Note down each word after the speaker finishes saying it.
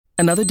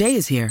Another day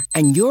is here,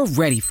 and you're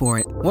ready for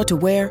it. What to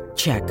wear?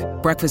 Check.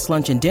 Breakfast,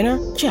 lunch, and dinner?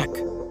 Check.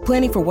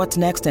 Planning for what's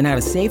next and how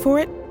to save for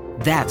it?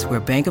 That's where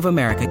Bank of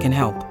America can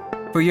help.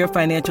 For your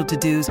financial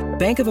to-dos,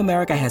 Bank of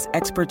America has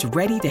experts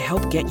ready to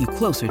help get you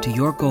closer to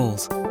your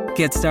goals.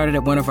 Get started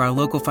at one of our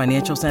local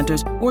financial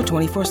centers or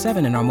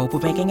 24/7 in our mobile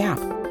banking app.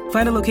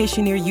 Find a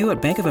location near you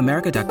at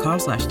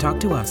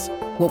bankofamerica.com/talktous.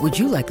 What would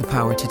you like the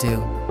power to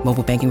do?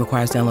 Mobile banking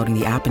requires downloading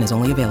the app and is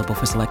only available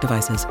for select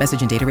devices.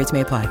 Message and data rates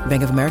may apply.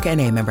 Bank of America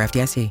N.A., member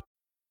FDIC.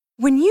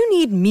 When you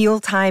need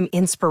mealtime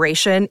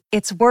inspiration,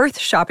 it's worth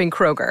shopping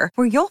Kroger,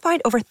 where you'll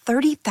find over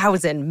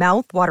 30,000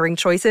 mouth-watering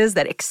choices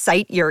that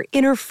excite your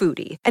inner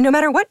foodie. And no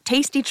matter what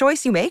tasty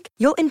choice you make,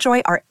 you'll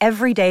enjoy our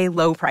everyday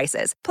low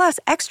prices, plus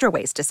extra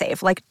ways to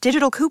save, like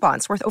digital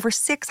coupons worth over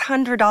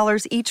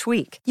 $600 each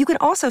week. You can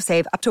also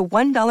save up to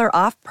 $1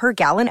 off per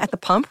gallon at the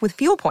pump with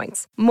fuel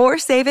points. More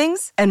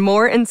savings and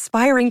more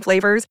inspiring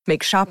flavors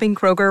make shopping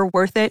Kroger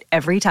worth it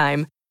every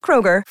time.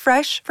 Kroger,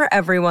 fresh for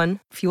everyone.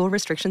 Fuel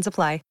restrictions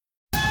apply.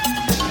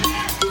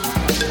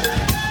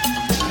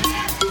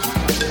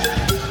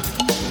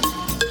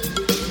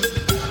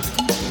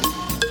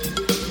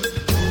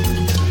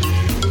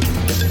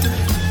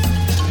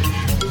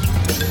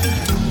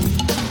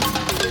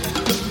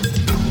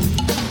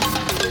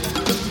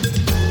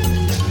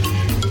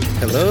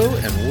 Hello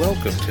and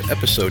welcome to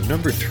episode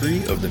number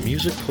 3 of The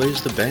Music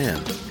Plays the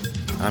Band.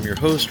 I'm your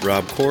host,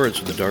 Rob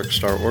Koritz with the Dark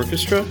Star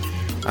Orchestra.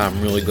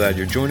 I'm really glad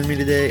you're joining me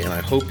today, and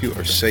I hope you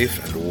are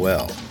safe and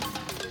well.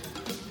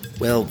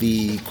 Well,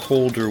 the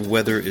colder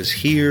weather is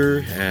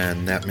here,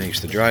 and that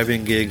makes the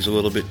driving gigs a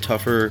little bit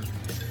tougher.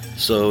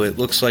 So it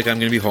looks like I'm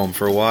going to be home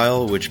for a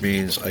while, which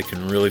means I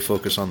can really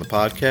focus on the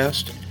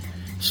podcast.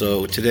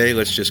 So today,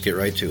 let's just get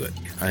right to it.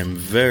 I'm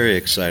very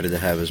excited to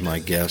have as my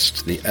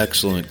guest the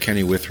excellent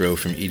Kenny Withrow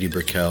from Edie,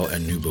 Brickell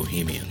and New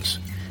Bohemians.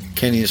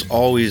 Kenny has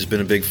always been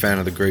a big fan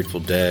of the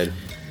Grateful Dead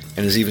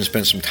and has even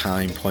spent some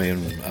time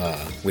playing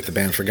with the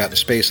band Forgotten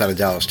Space out of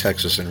Dallas,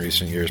 Texas in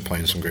recent years,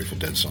 playing some Grateful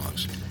Dead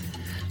songs.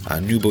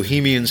 New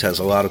Bohemians has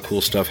a lot of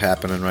cool stuff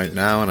happening right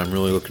now, and I'm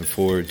really looking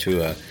forward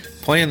to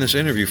playing this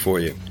interview for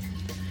you.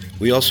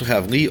 We also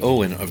have Lee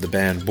Owen of the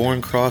band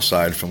Born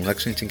Cross-Eyed from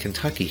Lexington,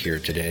 Kentucky here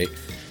today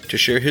to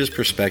share his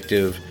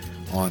perspective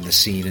on the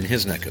scene in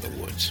his neck of the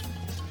woods.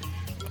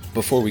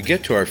 Before we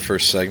get to our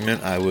first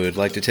segment, I would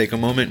like to take a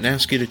moment and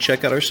ask you to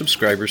check out our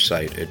subscriber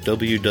site at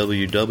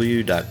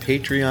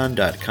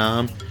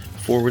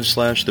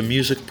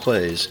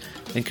www.patreon.com/themusicplays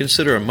and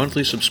consider a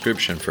monthly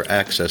subscription for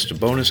access to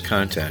bonus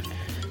content,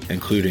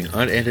 including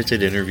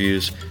unedited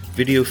interviews,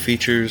 video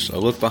features, a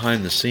look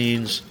behind the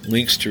scenes,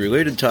 links to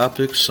related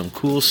topics, some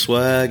cool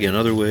swag, and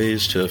other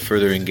ways to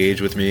further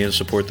engage with me and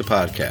support the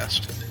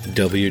podcast.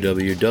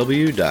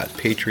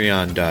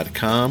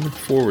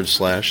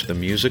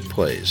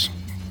 www.patreon.com/themusicplays.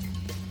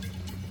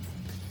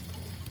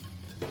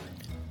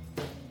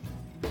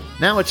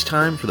 Now it's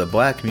time for the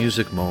Black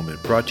Music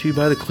Moment, brought to you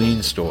by The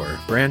Clean Store,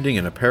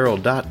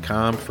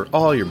 brandingandapparel.com for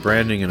all your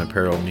branding and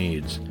apparel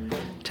needs.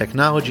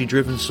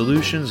 Technology-driven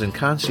solutions and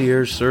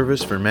concierge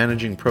service for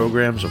managing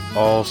programs of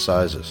all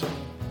sizes.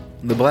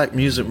 The Black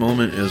Music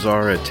Moment is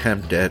our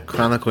attempt at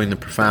chronicling the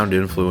profound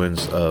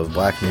influence of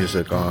black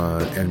music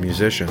and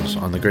musicians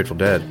on the Grateful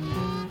Dead.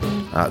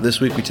 This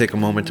week we take a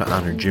moment to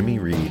honor Jimmy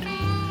Reed.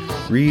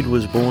 Reed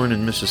was born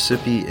in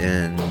Mississippi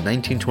in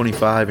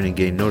 1925 and he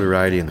gained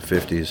notoriety in the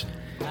 50s.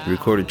 He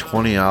recorded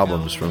 20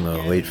 albums from the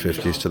late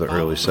 50s to the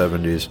early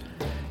 70s,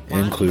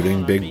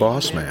 including Big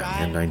Boss Man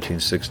in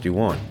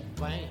 1961.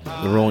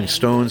 The Rolling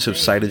Stones have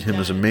cited him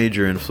as a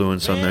major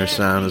influence on their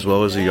sound, as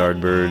well as the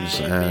Yardbirds,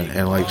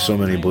 and like so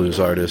many blues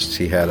artists,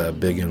 he had a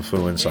big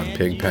influence on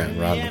Pigpen and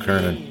Rod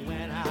McKernan.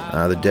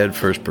 The Dead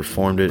first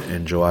performed it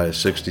in July of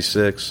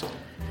 '66,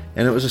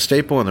 and it was a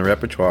staple in the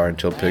repertoire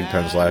until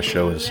Pigpen's last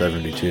show in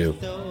 '72.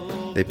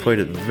 They played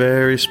it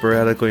very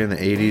sporadically in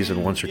the '80s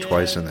and once or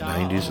twice in the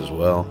 '90s as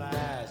well.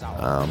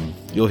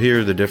 You'll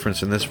hear the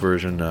difference in this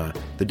version.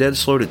 The Dead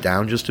slowed it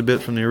down just a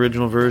bit from the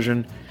original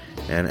version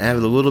and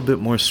added a little bit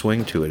more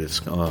swing to it. It's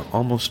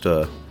almost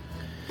a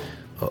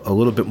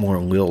little bit more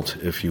lilt,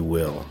 if you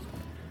will.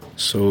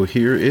 So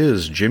here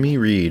is Jimmy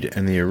Reed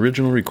and the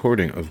original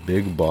recording of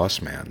Big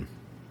Boss Man.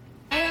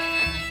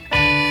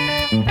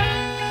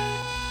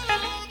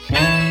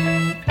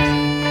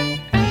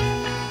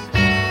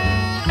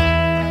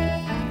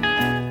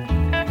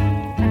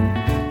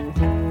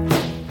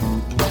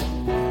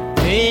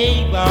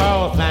 Big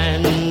boss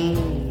man,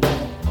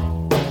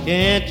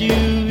 can't you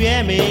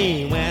hear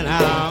me when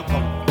I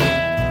call?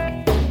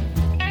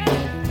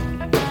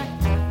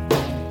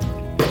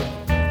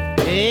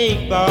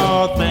 Big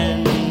boss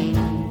man,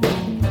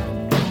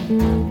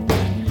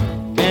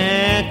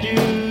 can't you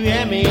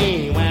hear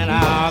me when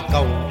I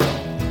call?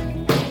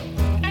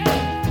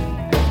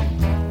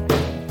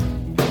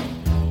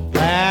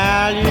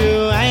 Well,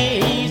 you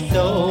ain't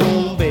so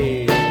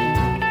big,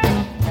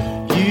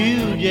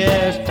 you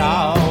just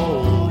talk.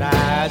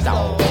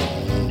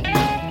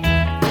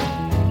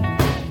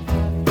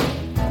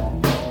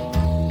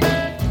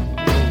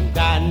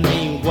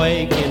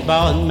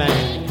 Boss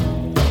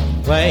man,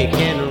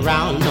 waking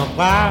around the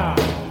choir.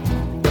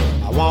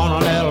 I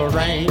want a little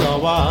rain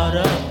of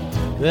water.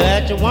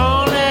 Bet you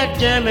won't let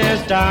Jimmy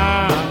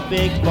Star,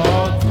 big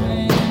boy.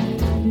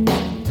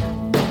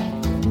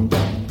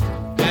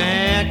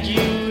 Can't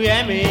you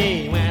hear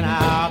me when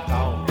I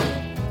call?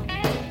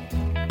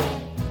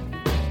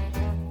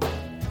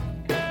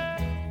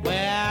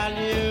 Well,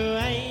 you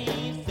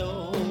ain't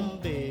so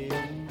big.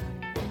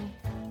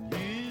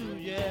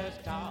 You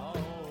just talk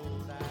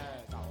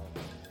that talk.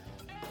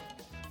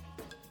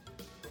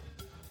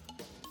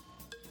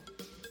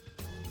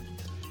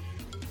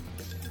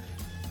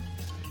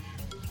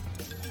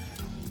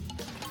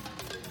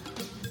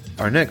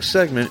 Our next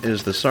segment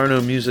is the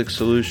Sarno Music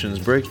Solutions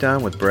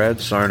Breakdown with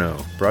Brad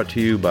Sarno, brought to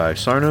you by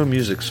Sarno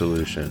Music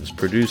Solutions,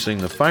 producing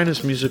the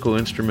finest musical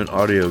instrument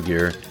audio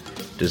gear,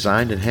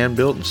 designed and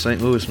hand-built in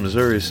St. Louis,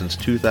 Missouri since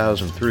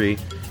 2003,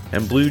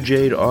 and Blue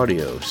Jade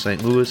Audio,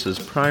 St. Louis's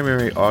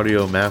primary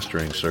audio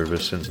mastering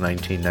service since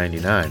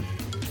 1999.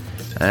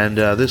 And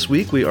this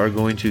week we are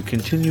going to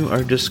continue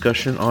our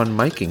discussion on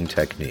miking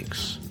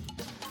techniques.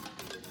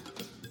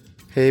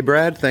 Hey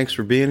Brad, thanks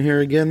for being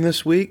here again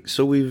this week.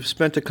 So we've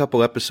spent a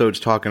couple episodes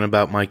talking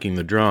about miking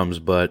the drums,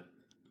 but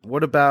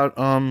what about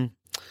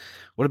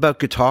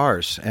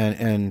guitars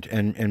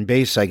and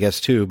bass, I guess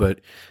too? But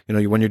you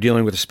know, when you're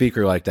dealing with a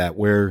speaker like that,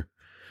 where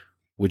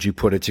would you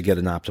put it to get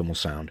an optimal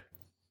sound?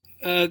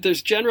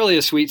 There's generally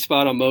a sweet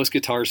spot on most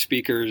guitar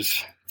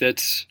speakers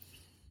that's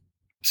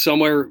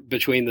somewhere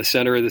between the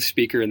center of the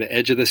speaker and the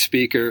edge of the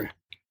speaker.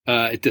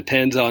 It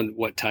depends on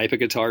what type of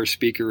guitar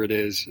speaker it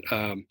is.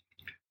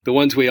 The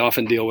ones we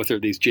often deal with are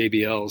these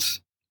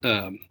JBLs,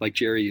 like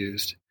Jerry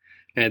used.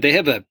 And they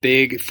have a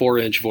big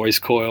 4-inch voice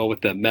coil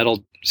with the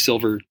metal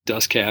silver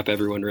dust cap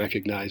everyone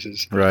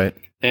recognizes. Right.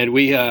 And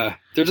we there's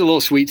a little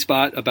sweet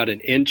spot about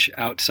an inch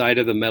outside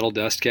of the metal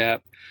dust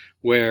cap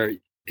where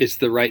it's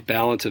the right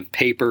balance of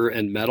paper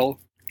and metal.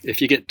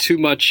 If you get too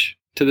much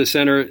to the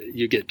center,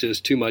 you get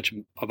just too much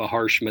of a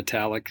harsh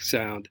metallic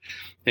sound.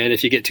 And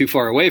if you get too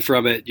far away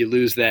from it, you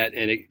lose that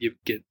and you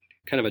get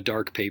kind of a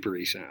dark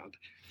papery sound.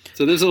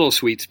 So there's a little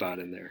sweet spot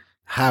in there.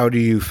 How do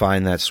you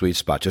find that sweet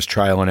spot? Just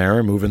trial and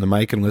error, moving the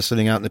mic and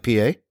listening out in the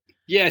PA?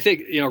 Yeah, I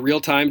think,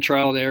 real-time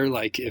trial and error,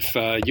 like if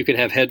you can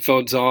have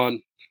headphones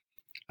on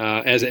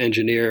as an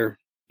engineer,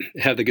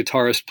 have the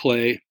guitarist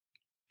play,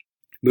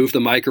 move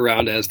the mic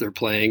around as they're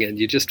playing, and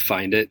you just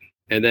find it,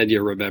 and then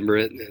you remember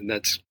it, and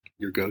that's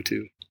your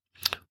go-to.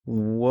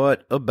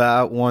 What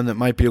about one that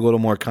might be a little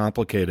more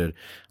complicated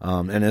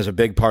and is a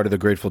big part of the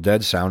Grateful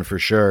Dead sound for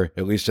sure,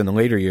 at least in the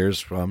later years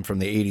from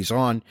the 80s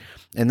on,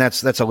 and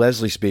that's a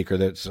Leslie speaker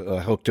that's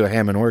hooked to a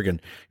Hammond organ.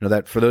 You know,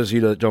 that for those of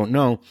you that don't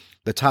know,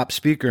 the top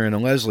speaker in a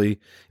Leslie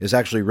is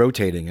actually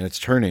rotating and it's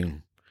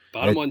turning.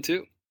 Bottom one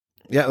too.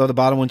 Yeah, the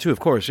bottom one too, of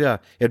course, yeah.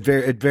 At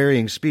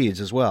varying speeds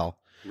as well.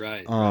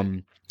 Right.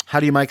 How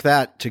do you mic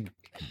that to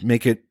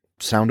make it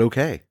sound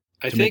okay?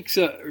 I think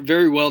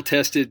very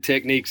well-tested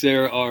techniques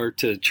there are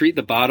to treat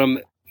the bottom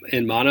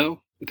in mono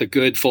with a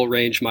good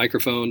full-range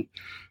microphone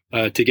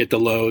to get the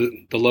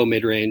low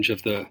mid-range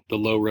of the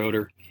low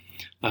rotor.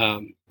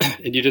 And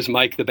you just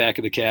mic the back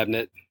of the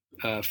cabinet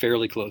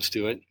fairly close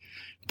to it.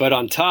 But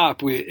on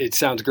top, it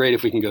sounds great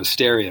if we can go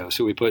stereo.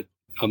 So we put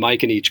a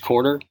mic in each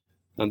corner,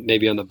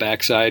 maybe on the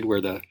backside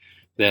where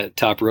that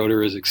top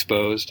rotor is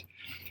exposed.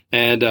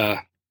 And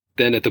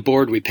then at the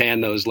board, we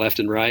pan those left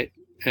and right,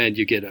 and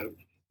you get a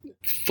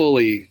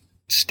fully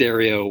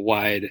stereo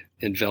wide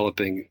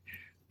enveloping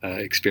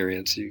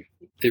experience.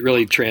 It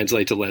really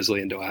translates a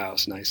Leslie into a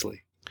house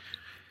nicely.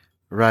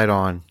 Right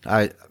on.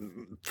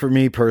 For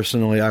me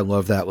personally, I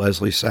love that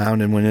Leslie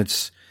sound. And when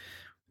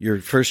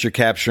you're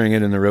capturing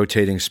it in the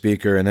rotating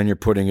speaker and then you're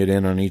putting it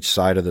in on each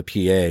side of the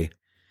PA.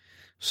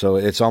 So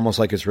it's almost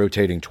like it's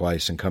rotating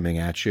twice and coming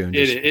at you. And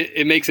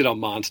it makes it a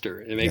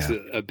monster. It makes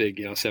it a big,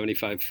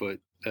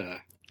 75-foot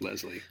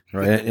Leslie.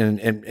 Right.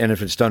 And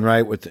if it's done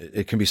right,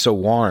 it can be so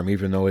warm,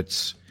 even though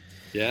it's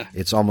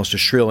almost a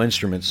shrill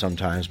instrument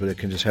sometimes, but it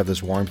can just have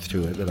this warmth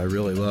to it that I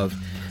really love.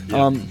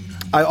 Yeah.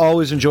 I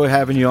always enjoy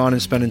having you on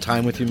and spending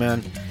time with you,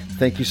 man.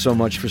 Thank you so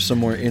much for some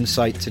more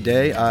insight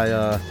today.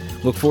 I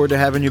look forward to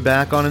having you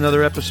back on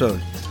another episode.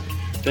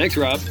 Thanks,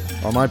 Rob.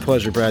 Oh, my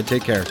pleasure, Brad.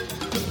 Take care.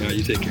 No,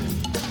 you take care.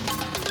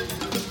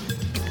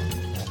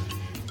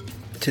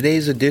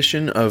 Today's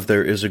edition of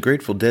There Is a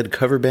Grateful Dead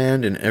cover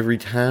band in every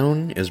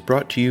town is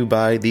brought to you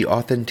by the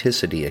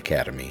Authenticity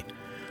Academy,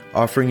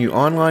 offering you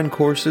online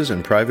courses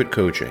and private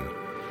coaching.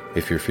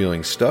 If you're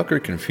feeling stuck or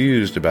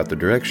confused about the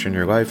direction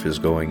your life is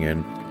going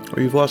in,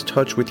 or you've lost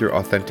touch with your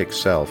authentic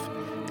self,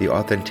 the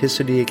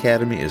Authenticity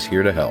Academy is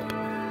here to help.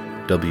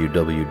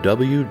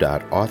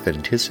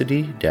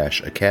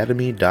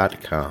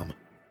 www.authenticity-academy.com.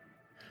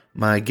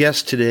 My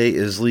guest today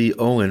is Lee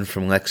Owen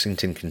from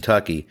Lexington,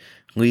 Kentucky.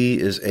 Lee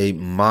is a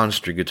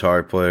monster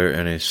guitar player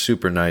and a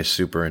super nice,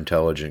 super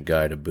intelligent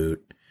guy to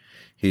boot.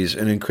 He's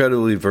an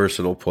incredibly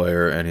versatile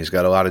player, and he's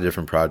got a lot of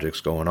different projects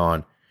going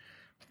on.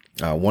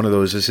 One of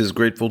those is his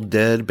Grateful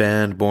Dead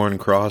band, Born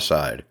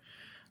Cross-Eyed.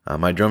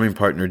 My drumming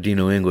partner,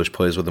 Dino English,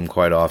 plays with him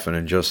quite often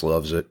and just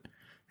loves it.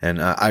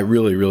 And I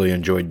really, really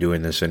enjoyed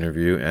doing this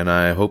interview, and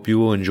I hope you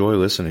will enjoy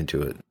listening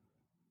to it.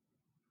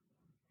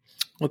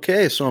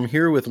 Okay, so I'm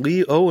here with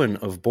Lee Owen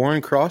of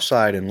Born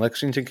Cross-Eyed in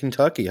Lexington,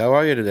 Kentucky. How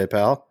are you today,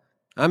 pal?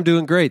 I'm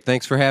doing great.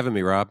 Thanks for having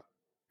me, Rob.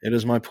 It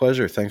is my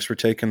pleasure. Thanks for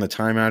taking the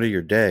time out of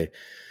your day.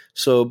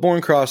 So, Born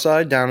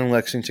Cross-Eyed down in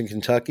Lexington,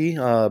 Kentucky.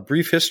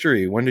 Brief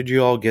history. When did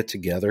you all get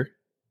together?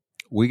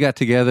 We got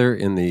together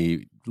in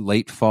the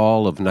late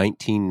fall of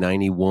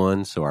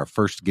 1991. So our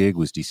first gig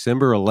was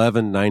December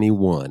 11,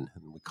 91.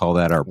 We call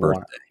that our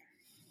birthday. Wow.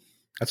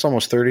 That's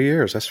almost 30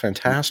 years. That's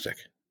fantastic.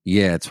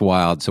 Yeah, it's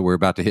wild. So we're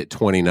about to hit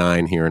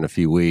 29 here in a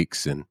few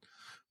weeks. And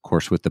of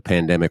course, with the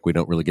pandemic, we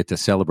don't really get to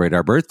celebrate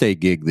our birthday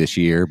gig this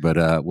year,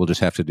 but we'll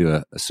just have to do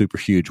a super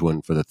huge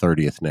one for the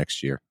 30th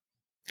next year.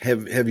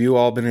 Have you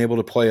all been able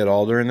to play at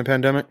all during the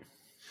pandemic?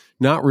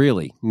 Not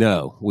really.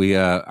 No, we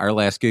our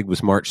last gig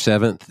was March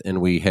 7th,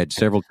 and we had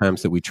several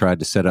times that we tried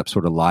to set up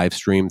sort of live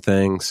stream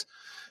things,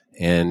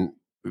 and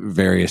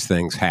various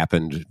things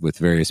happened with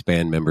various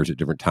band members at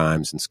different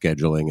times and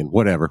scheduling and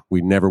whatever.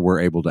 We never were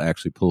able to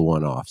actually pull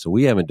one off. So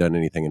we haven't done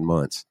anything in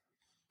months.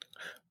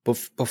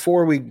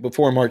 Before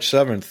March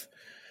 7th,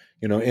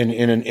 in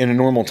a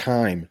normal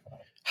time,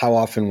 how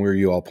often were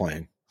you all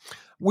playing?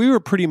 We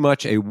were pretty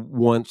much a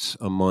once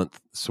a month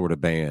sort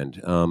of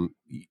band.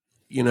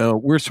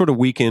 We're sort of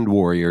weekend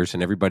warriors,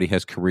 and everybody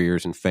has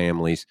careers and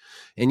families.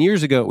 And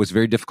years ago, it was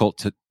very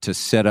difficult to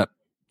set up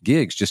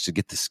gigs just to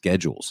get the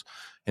schedules.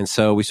 And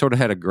so we sort of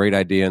had a great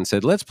idea and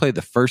said, let's play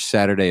the first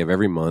Saturday of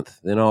every month.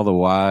 Then all the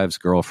wives,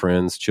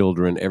 girlfriends,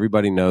 children,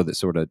 everybody know that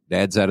sort of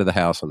dad's out of the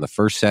house on the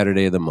first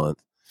Saturday of the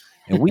month.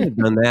 And we have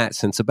done that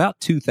since about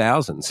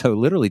 2000. So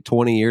literally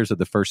 20 years of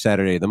the first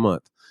Saturday of the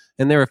month.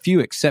 And there are a few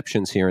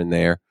exceptions here and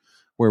there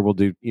where we'll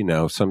do,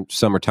 some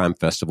summertime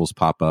festivals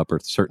pop up or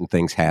certain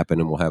things happen,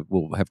 and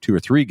we'll have 2 or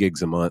 3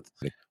 gigs a month.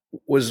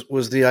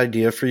 Was the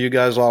idea for you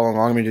guys all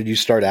along? I mean, did you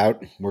start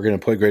out, we're going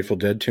to play Grateful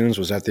Dead tunes?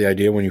 Was that the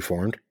idea when you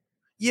formed?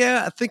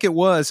 Yeah, I think it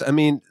was. I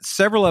mean,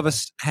 several of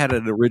us had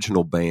an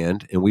original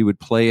band, and we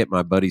would play at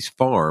my buddy's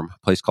farm, a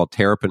place called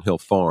Terrapin Hill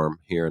Farm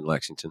here in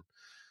Lexington,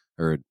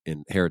 or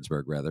in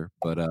Harrodsburg, rather.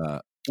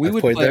 But we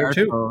would play our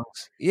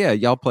songs. Yeah,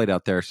 y'all played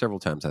out there several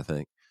times, I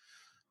think.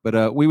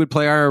 But we would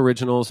play our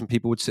originals, and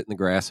people would sit in the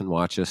grass and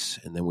watch us,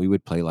 and then we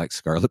would play like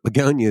Scarlet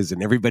Begonias,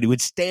 and everybody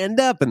would stand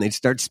up, and they'd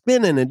start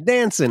spinning and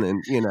dancing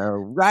and,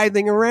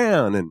 writhing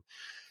around. And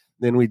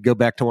then we'd go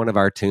back to one of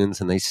our tunes,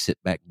 and they sit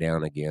back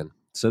down again.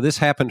 So this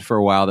happened for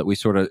a while that we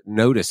sort of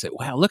noticed that,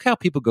 wow, look how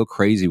people go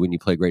crazy when you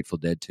play Grateful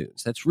Dead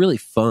tunes. That's really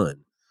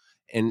fun.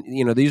 And,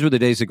 these were the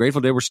days that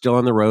Grateful Dead were still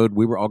on the road.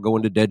 We were all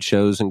going to Dead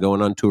shows and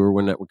going on tour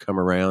when that would come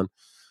around.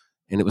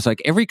 And it was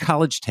like every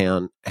college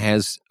town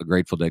has a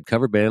Grateful Dead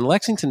cover band.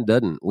 Lexington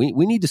doesn't. We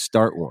need to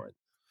start one.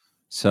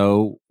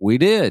 So we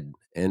did.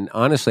 And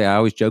honestly, I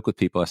always joke with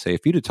people. I say,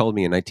 if you'd have told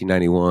me in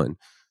 1991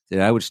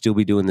 that I would still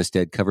be doing this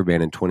Dead cover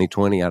band in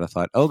 2020, I'd have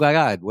thought, oh, my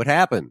God, what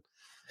happened?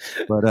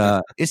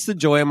 But it's the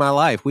joy of my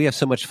life. We have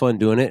so much fun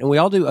doing it. And we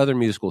all do other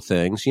musical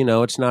things.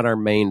 It's not our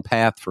main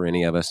path for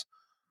any of us.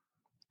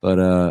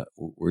 But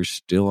we're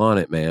still on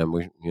it, man.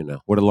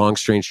 What a long,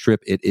 strange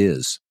trip it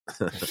is.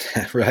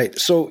 Right.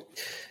 So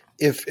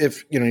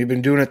if you've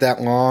been doing it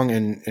that long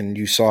and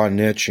you saw a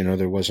niche,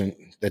 there wasn't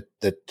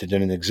that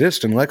didn't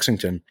exist in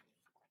Lexington,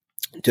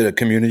 did a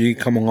community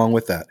come along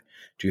with that?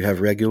 Do you have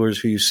regulars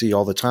who you see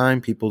all the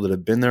time, people that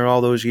have been there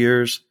all those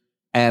years?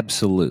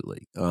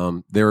 Absolutely.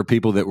 There are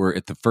people that were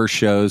at the first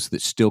shows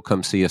that still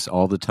come see us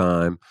all the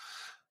time.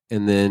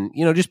 And then,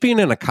 just being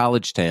in a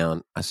college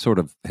town, I sort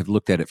of have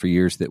looked at it for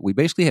years that we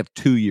basically have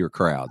 2-year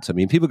crowds. I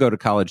mean, people go to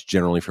college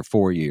generally for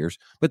 4 years,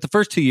 but the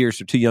first 2 years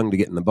they're too young to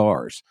get in the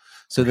bars.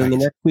 So then the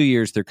next 2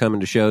 years they're coming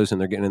to shows and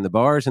they're getting in the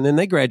bars, and then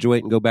they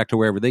graduate and go back to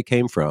wherever they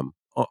came from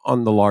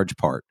on the large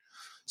part.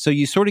 So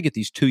you sort of get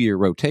these 2-year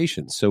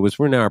rotations. So as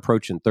we're now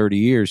approaching 30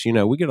 years,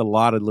 we get a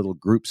lot of little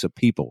groups of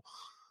people.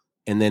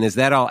 And then as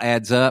that all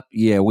adds up,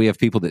 yeah, we have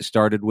people that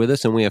started with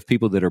us and we have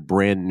people that are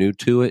brand new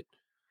to it.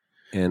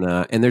 And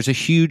there's a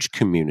huge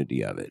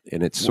community of it.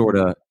 And it's sort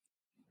of,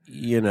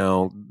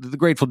 the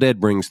Grateful Dead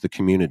brings the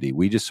community.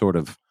 We just sort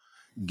of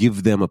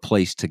give them a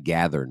place to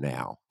gather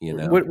now,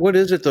 What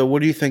is it, though?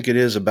 What do you think it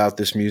is about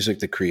this music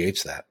that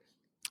creates that?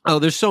 Oh,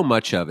 there's so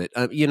much of it.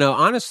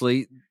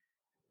 Honestly,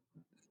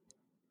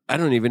 I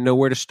don't even know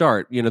where to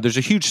start. There's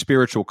a huge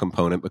spiritual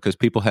component because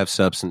people have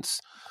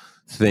substance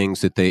things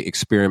that they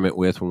experiment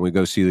with when we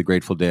go see the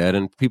Grateful Dead,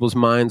 and people's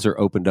minds are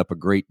opened up a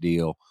great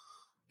deal.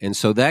 And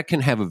so that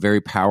can have a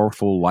very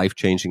powerful,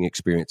 life-changing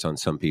experience on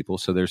some people.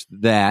 So there's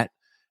that.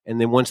 And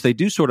then once they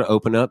do sort of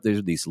open up,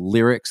 there's these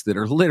lyrics that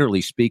are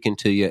literally speaking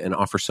to you and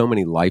offer so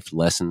many life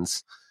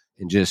lessons.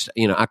 And just,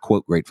 I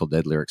quote Grateful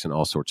Dead lyrics and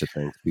all sorts of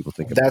things. People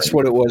think that's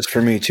what it was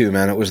for me too,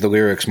 man. It was the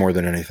lyrics more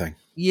than anything.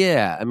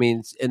 Yeah. I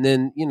mean, and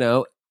then,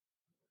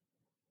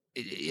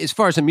 as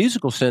far as a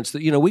musical sense,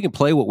 that we can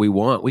play what we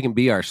want, we can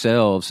be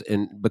ourselves,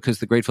 and because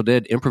the Grateful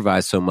Dead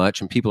improvise so much,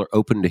 and people are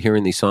open to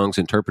hearing these songs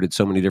interpreted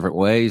so many different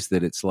ways,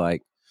 that it's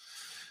like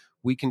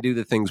we can do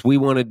the things we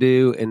want to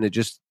do, and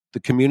the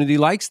community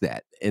likes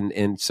that,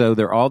 and so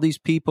there are all these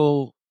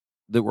people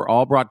that were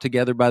all brought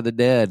together by the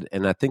Dead,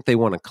 and I think they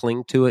want to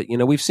cling to it.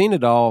 We've seen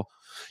it all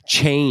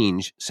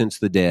change since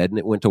the Dead, and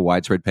it went to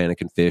Widespread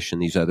Panic and Fish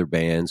and these other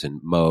bands and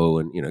Moe,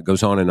 and it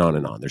goes on and on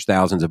and on. There's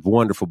thousands of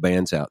wonderful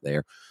bands out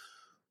there,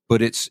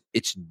 but it's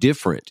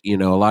different. A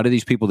lot of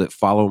these people that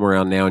follow them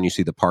around now, and you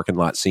see the parking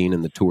lot scene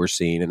and the tour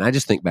scene, and I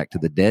just think back to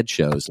the Dead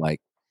shows,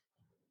 like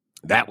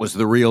that was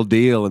the real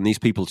deal, and these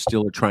people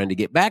still are trying to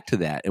get back to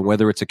that. And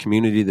whether it's a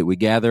community that we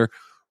gather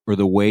or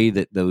the way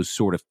that those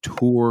sort of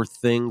tour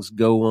things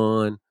go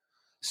on,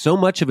 so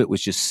much of it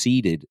was just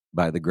seeded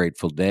by the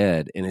Grateful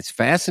Dead, and it's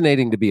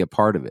fascinating to be a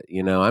part of it.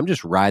 I'm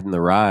just riding the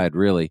ride,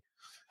 really.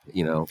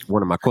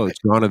 One of my quotes,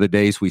 gone are the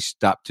days we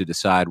stop to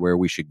decide where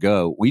we should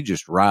go. We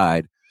just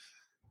ride.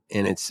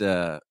 And it's,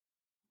 I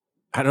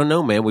don't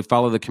know, man. We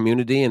follow the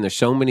community, and there's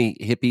so many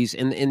hippies,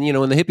 and and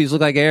the hippies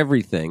look like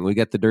everything. We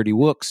got the dirty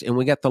wooks, and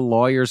we got the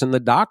lawyers and the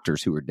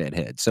doctors who are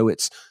deadheads. So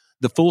it's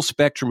the full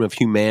spectrum of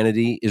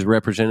humanity is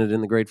represented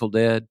in the Grateful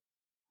Dead.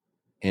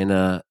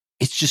 And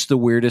it's just the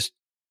weirdest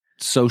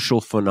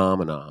social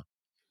phenomena.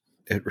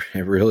 It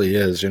really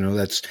is.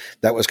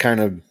 That was kind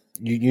of,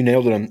 you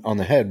nailed it on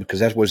the head, because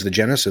that was the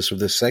genesis of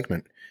this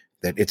segment,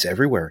 that it's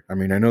everywhere. I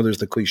mean, I know there's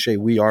the cliche,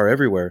 we are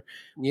everywhere.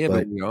 Yeah,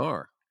 but we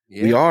are.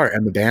 Yeah. We are,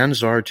 and the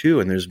bands are too.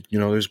 And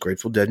there's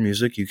Grateful Dead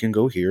music you can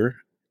go hear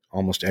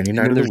almost any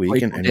night of the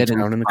week in any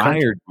town in the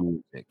country.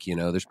 Music,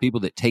 there's people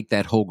that take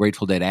that whole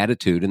Grateful Dead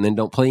attitude and then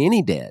don't play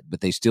any Dead,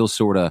 but they still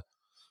sort of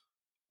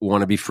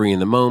want to be free in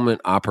the moment,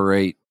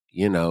 operate,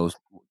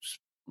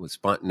 with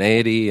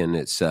spontaneity, and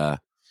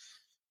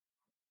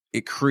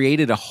it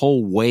created a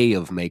whole way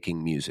of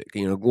making music.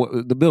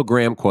 The Bill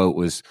Graham quote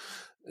was,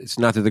 "It's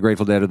not that the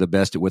Grateful Dead are the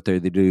best at what they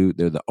do;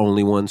 they're the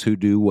only ones who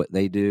do what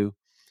they do."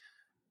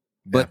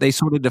 But they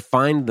sort of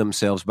defined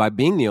themselves by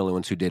being the only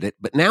ones who did it.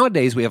 But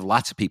nowadays we have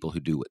lots of people who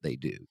do what they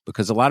do,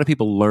 because a lot of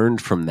people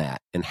learned from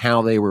that and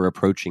how they were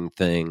approaching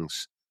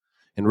things,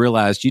 and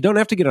realized you don't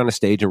have to get on a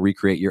stage and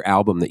recreate your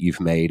album that you've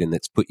made and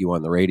that's put you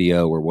on the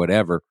radio or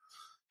whatever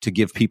to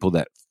give people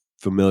that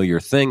familiar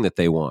thing that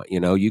they want.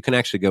 You can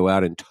actually go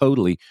out and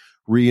totally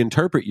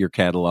reinterpret your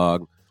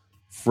catalog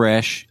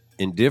fresh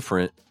and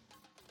different,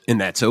 and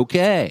that's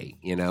okay.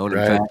 And in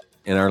fact,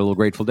 in our little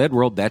Grateful Dead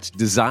world, that's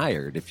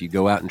desired. If you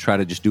go out and try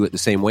to just do it the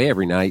same way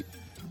every night,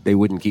 they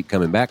wouldn't keep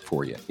coming back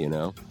for you,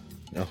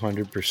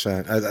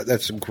 100%.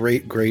 That's a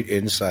great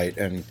insight,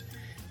 and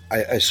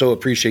I so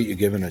appreciate you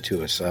giving it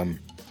to us.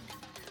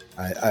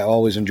 I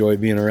always enjoy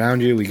being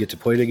around you. We get to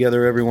play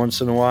together every once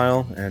in a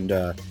while, and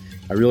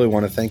I really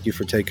want to thank you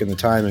for taking the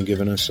time and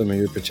giving us some of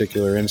your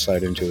particular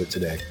insight into it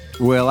today.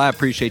 Well, I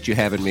appreciate you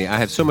having me. I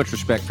have so much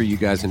respect for you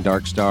guys in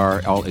Dark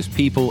Star, all as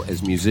people,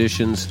 as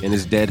musicians, and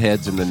as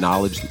Deadheads, and the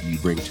knowledge that you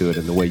bring to it,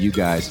 and the way you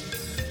guys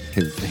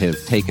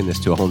have taken this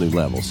to a whole new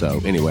level. So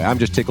anyway, I'm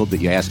just tickled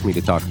that you asked me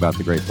to talk about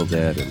the Grateful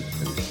Dead, and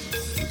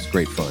it's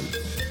great fun.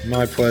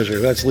 My pleasure.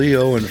 That's Lee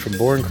Owen from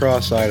Born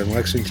Cross-Eyed in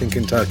Lexington,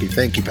 Kentucky.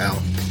 Thank you, pal.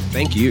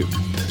 Thank you.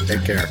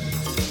 Take care.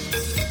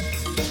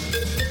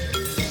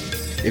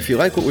 If you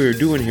like what we were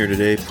doing here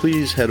today,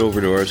 please head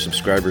over to our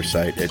subscriber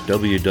site at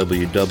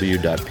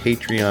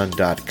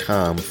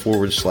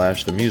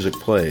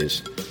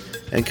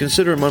www.patreon.com/themusicplays and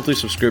consider a monthly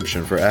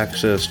subscription for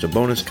access to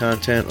bonus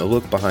content, a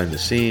look behind the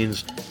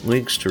scenes,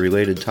 links to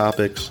related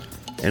topics,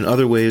 and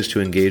other ways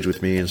to engage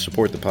with me and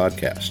support the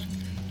podcast.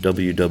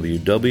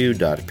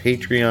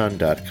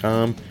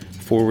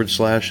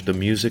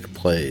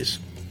 www.patreon.com/themusicplays.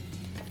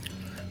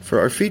 For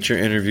our feature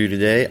interview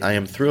today, I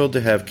am thrilled to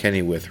have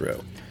Kenny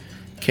Withrow.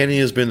 Kenny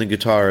has been the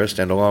guitarist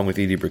and, along with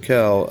Edie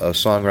Brickell, a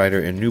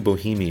songwriter in New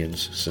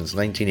Bohemians since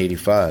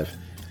 1985.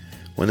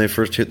 When they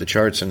first hit the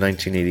charts in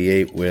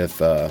 1988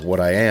 with What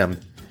I Am,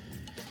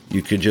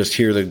 you could just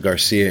hear the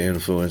Garcia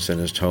influence in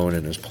his tone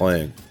and his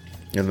playing.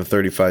 In the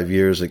 35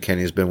 years that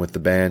Kenny's been with the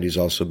band, he's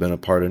also been a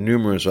part of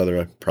numerous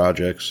other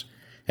projects,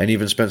 and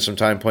even spent some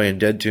time playing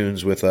Dead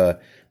tunes with the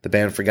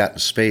band Forgotten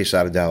Space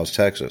out of Dallas,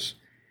 Texas.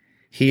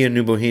 He and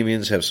New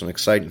Bohemians have some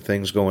exciting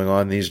things going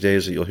on these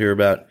days that you'll hear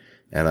about,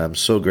 and I'm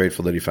so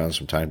grateful that he found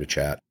some time to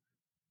chat.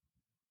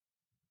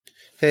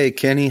 Hey,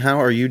 Kenny, how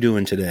are you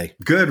doing today?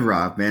 Good,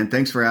 Rob, man.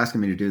 Thanks for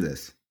asking me to do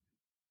this.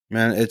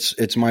 Man,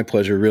 it's my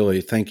pleasure,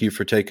 really. Thank you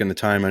for taking the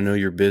time. I know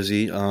you're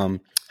busy.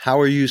 How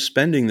are you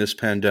spending this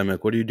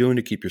pandemic? What are you doing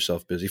to keep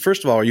yourself busy?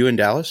 First of all, are you in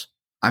Dallas?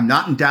 I'm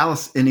not in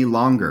Dallas any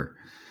longer,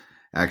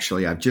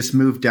 actually. I've just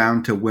moved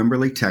down to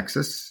Wimberley,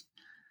 Texas,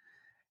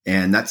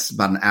 and that's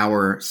about an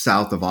hour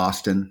south of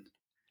Austin.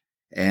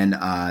 And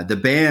the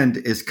band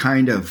is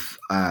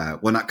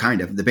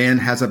the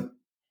band has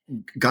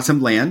got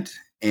some land,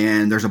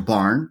 and there's a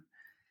barn,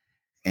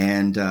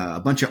 and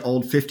a bunch of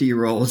old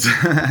 50-year-olds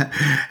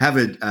have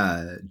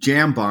a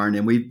jam barn,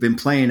 and we've been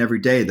playing every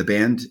day. The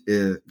band,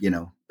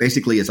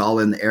 basically is all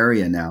in the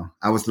area now.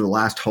 I was the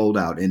last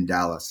holdout in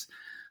Dallas.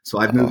 So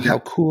I've moved. How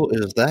cool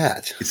is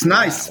that? It's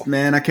nice, wow.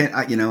 Man. I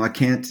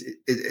can't.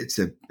 It's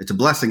a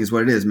blessing, is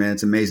what it is, man.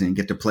 It's amazing.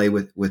 Get to play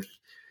with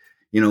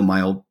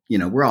my old.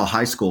 We're all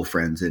high school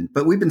friends,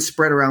 but we've been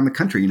spread around the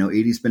country.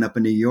 Edie's been up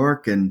in New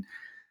York, and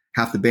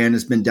half the band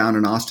has been down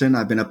in Austin.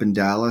 I've been up in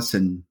Dallas,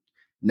 and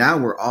now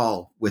we're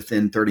all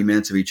within 30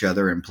 minutes of each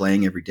other and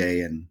playing every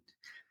day. And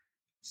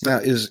Now,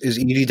 is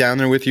Edie down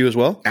there with you as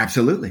well?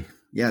 absolutely.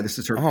 Yeah, this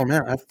is her. Oh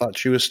man, I thought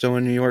she was still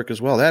in New York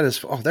as well.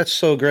 That's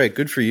so great.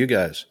 Good for you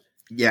guys.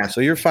 Yeah.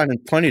 So you're finding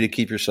plenty to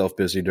keep yourself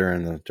busy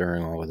during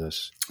all of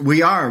this.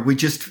 We are. We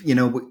just,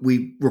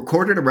 we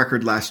recorded a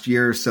record last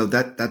year, so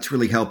that's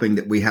really helping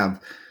that we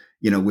have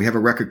a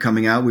record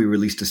coming out. We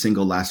released a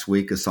single last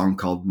week, a song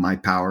called My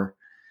Power.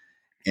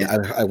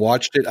 And I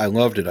watched it. I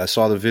loved it. I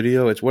saw the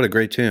video. What a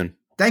great tune.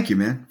 Thank you,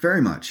 man.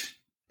 Very much.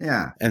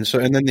 Yeah. And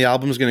then the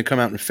album is going to come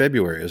out in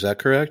February. Is that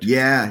correct?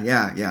 Yeah.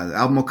 The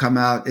album will come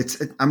out.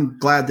 I'm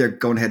glad they're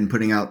going ahead and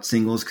putting out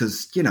singles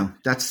because,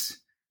 that's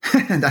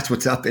that's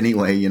what's up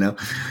anyway,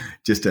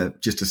 just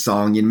a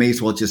song. You may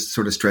as well just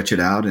sort of stretch it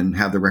out and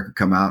have the record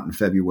come out in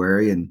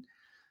February and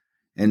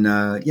kind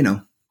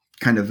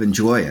of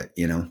enjoy it,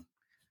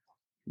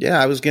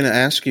 Yeah, I was going to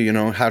ask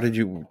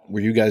you, were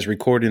you guys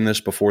recording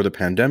this before the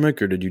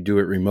pandemic or did you do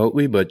it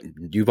remotely? But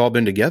you've all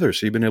been together,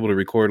 so you've been able to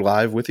record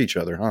live with each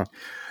other, huh?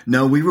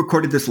 No, we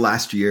recorded this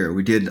last year.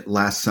 We did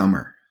last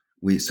summer.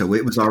 So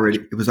it was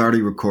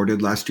already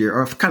recorded last year,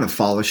 or kind of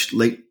fallish,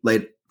 late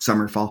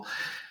summer, fall.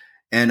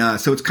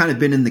 And so it's kind of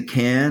been in the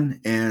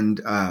can,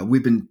 and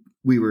we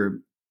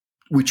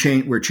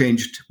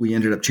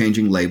ended up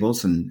changing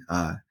labels, so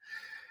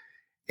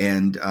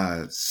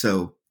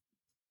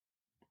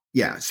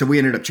we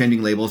ended up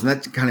changing labels, and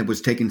that kind of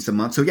was taking some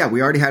months. So yeah,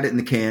 we already had it in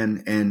the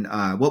can. And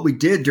what we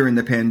did during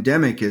the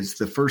pandemic is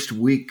the first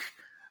week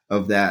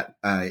of that,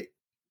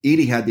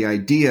 Edie had the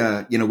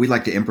idea, we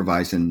like to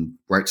improvise and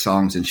write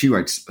songs, and she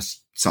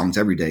writes songs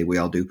every day. We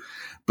all do.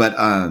 But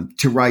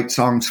to write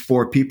songs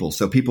for people.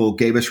 So people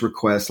gave us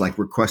requests, like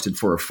requested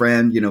for a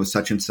friend,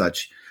 such and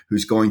such,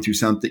 who's going through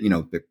something,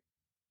 the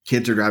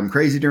kids are driving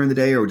crazy during the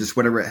day or just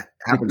whatever it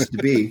happens to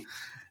be.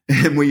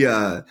 And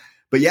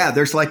but yeah,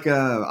 there's like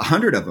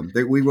 100 of them.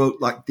 We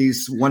wrote like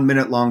these 1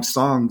 minute long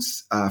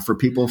songs for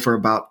people for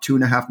about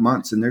 2.5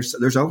 months. And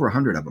there's over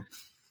 100 of them.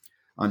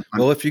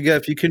 Well, if you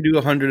can do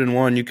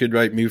 101, you could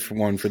write me for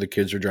one for the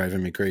kids are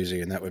driving me crazy.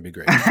 And that would be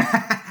great.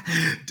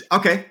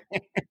 Okay.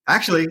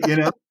 Actually,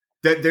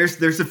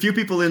 there's a few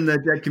people in the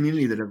Dead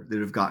community that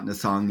have gotten a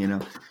song,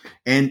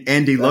 and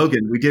Andy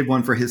Logan, we did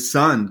one for his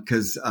son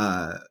because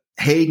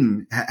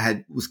Hayden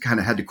had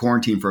to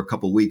quarantine for a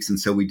couple of weeks. And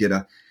so we did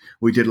a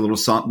little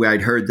song.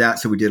 I'd heard that.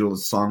 So we did a little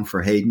song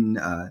for Hayden,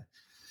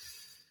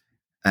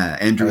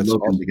 Andrew Logan,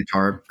 awesome. The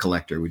guitar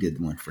collector. We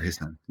did one for his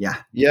son. Yeah.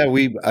 Yeah.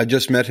 I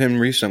just met him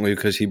recently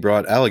because he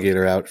brought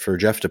Alligator out for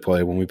Jeff to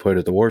play when we played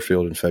at the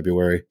Warfield in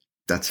February.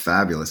 That's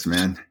fabulous,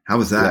 man. How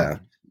was that? Yeah.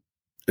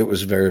 It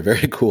was very,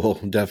 very cool.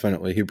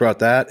 Definitely. He brought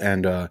that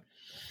and a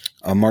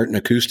Martin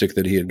acoustic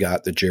that he had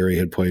got that Jerry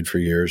had played for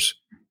years.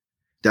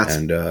 Got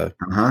to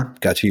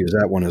use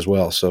that one as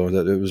well. So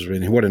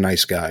what a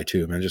nice guy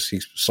too, man. Just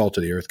he's salt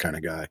of the earth kind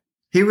of guy.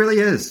 He really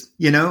is,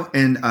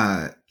 and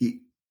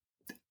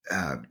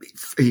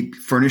he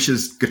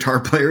furnishes guitar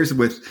players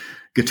with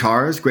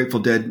guitars, Grateful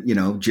Dead,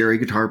 Jerry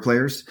guitar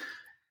players.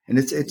 And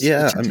it's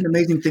an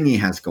amazing thing he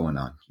has going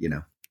on,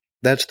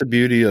 That's the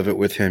beauty of it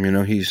with him.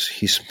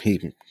 He's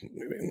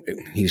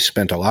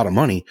spent a lot of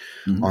money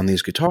on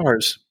these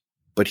guitars,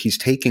 but he's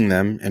taking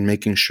them and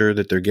making sure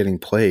that they're getting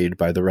played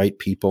by the right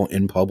people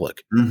in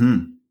public.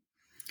 Mm-hmm.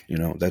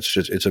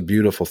 It's a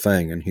beautiful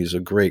thing. And he's a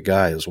great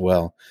guy as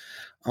well.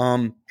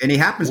 Oh,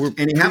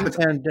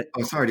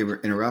 sorry to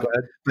interrupt,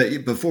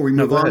 but before we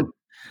move on,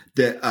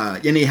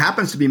 and he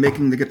happens to be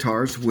making the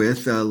guitars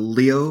with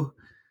Leo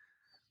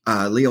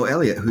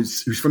Elliott,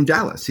 who's from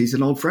Dallas. He's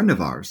an old friend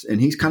of ours,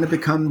 and he's kind of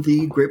become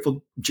the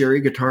Grateful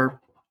Jerry guitar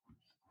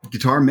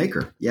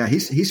maker. Yeah,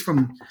 he's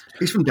from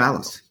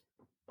Dallas.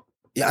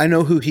 Yeah, I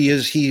know who he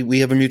is. We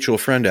have a mutual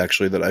friend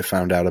actually that I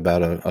found out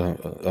about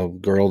a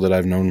girl that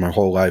I've known my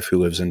whole life who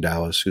lives in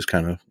Dallas, who's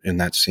kind of in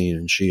that scene,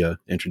 and she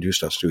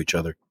introduced us to each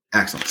other.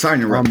 Excellent. Sorry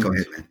to interrupt. Go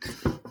ahead, man.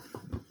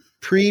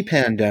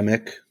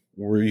 Pre-pandemic,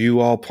 were you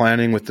all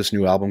planning with this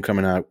new album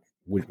coming out?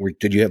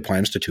 Did you have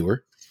plans to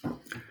tour?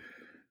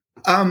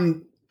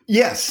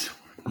 Yes.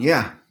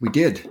 Yeah, we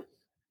did.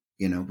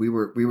 We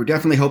were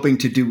definitely hoping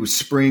to do a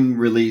spring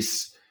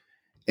release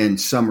and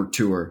summer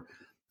tour,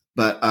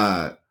 but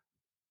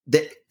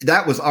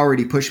that was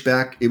already pushed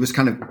back. It was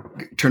kind of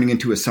turning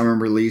into a summer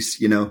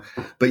release,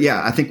 but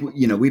yeah, I think,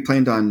 we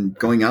planned on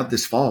going out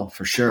this fall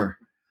for sure.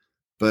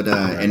 But,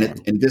 and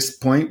at this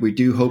point, we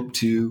do hope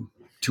to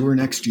tour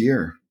next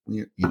year.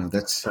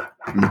 That's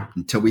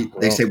until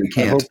they say we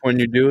can't. I hope when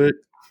you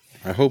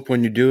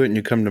do it and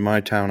you come to my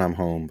town, I'm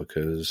home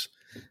because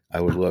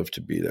I would love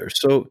to be there.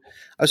 So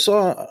I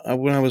saw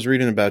when I was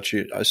reading about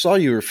you, I saw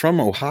you were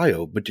from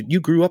Ohio, but you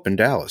grew up in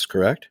Dallas,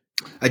 correct?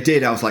 I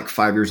did. I was like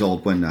 5 years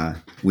old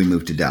when we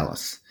moved to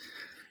Dallas.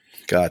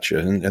 Gotcha.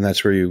 And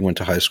that's where you went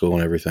to high school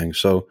and everything.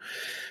 So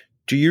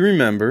do you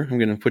remember, I'm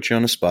going to put you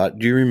on the spot.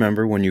 Do you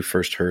remember when you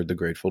first heard the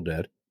Grateful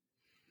Dead?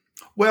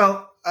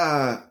 Well,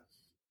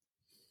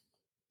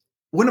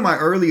 one of my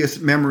earliest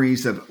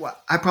memories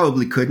I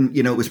probably couldn't,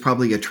 it was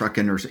probably a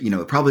trucking or,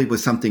 it probably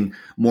was something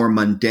more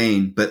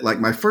mundane, but like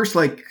my first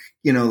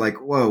like,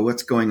 whoa,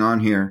 what's going on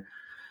here?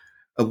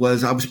 I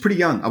was pretty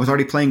young. I was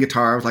already playing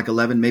guitar. I was like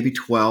 11, maybe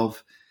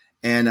 12.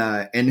 And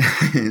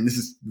this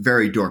is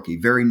very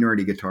dorky, very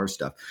nerdy guitar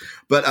stuff.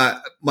 But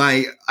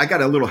I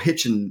got a little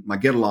hitch in my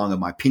get along of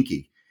my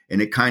pinky,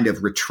 and it kind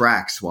of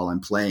retracts while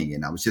I'm playing.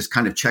 And I was just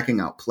kind of checking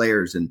out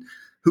players and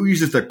who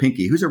uses their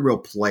pinky, who's a real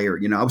player.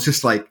 I was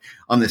just like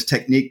on this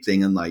technique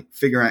thing and like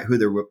figuring out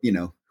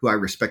who I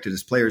respected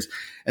as players.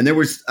 And there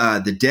was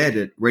the Dead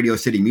at Radio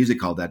City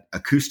Music Hall, that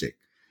acoustic.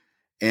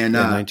 And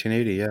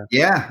 1980, yeah.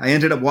 Yeah, I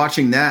ended up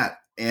watching that.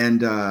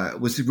 And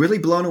was really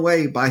blown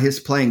away by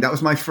his playing. That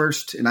was my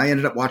first, and I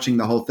ended up watching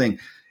the whole thing.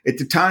 At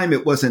the time,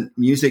 it wasn't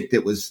music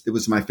that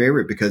was my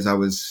favorite because I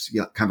was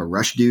kind of a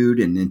Rush dude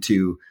and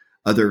into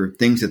other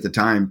things at the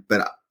time.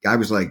 But I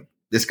was like,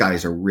 this guy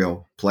is a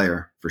real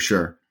player for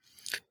sure.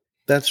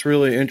 That's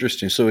really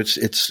interesting. So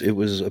it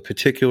was a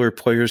particular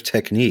player's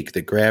technique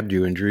that grabbed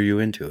you and drew you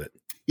into it.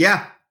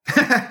 Yeah.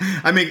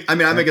 I'm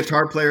a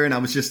guitar player, and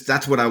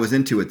that's what I was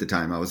into at the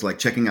time. I was like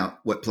checking out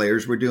what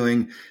players were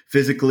doing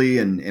physically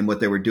and what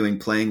they were doing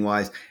playing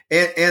wise,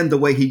 and the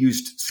way he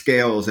used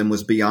scales and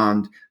was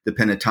beyond the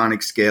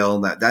pentatonic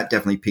scale. That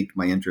definitely piqued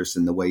my interest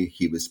in the way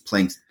he was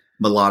playing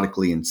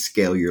melodically and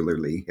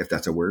scalarly, if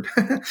that's a word.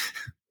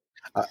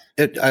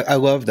 I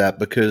love that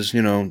because,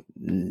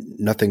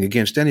 nothing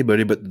against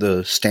anybody, but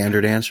the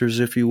standard answers,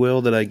 if you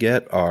will, that I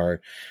get are,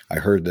 I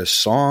heard this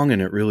song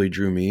and it really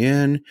drew me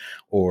in,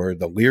 or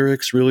the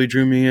lyrics really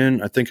drew me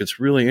in. I think it's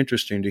really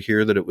interesting to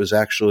hear that it was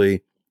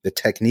actually the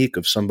technique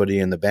of somebody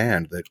in the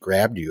band that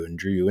grabbed you and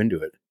drew you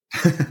into it.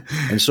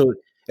 And so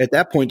at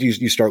that point,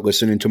 you start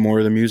listening to more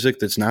of the music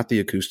that's not the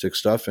acoustic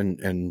stuff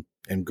and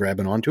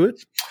grabbing onto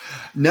it?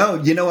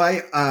 No,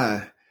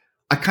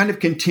 I kind of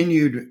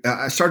continued.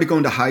 I started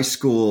going to high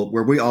school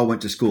where we all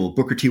went to school,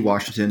 Booker T.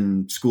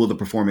 Washington School of the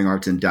Performing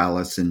Arts in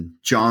Dallas, and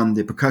John,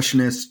 the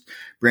percussionist,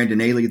 Brandon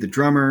Ailey, the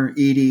drummer,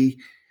 Edie,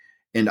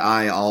 and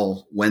I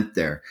all went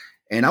there.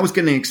 And I was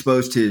getting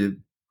exposed to,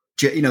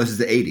 this is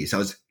the 80s. I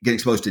was getting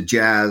exposed to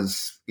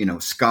jazz,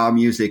 ska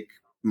music,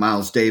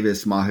 Miles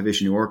Davis,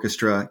 Mahavishnu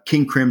Orchestra.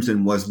 King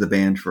Crimson was the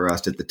band for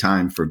us at the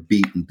time for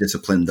Beat and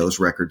Discipline, those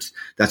records.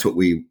 That's what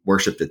we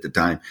worshiped at the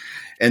time.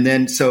 And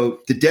then, so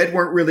the Dead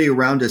weren't really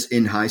around us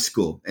in high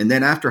school. And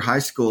then after high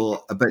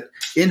school, but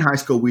in high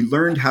school, we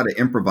learned how to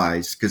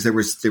improvise because there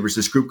was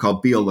this group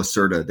called Bio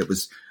Lacerda that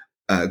was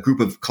a group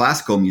of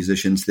classical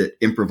musicians that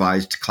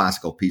improvised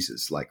classical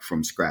pieces like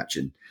from scratch.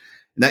 And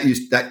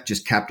that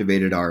just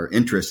captivated our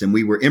interest. And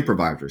we were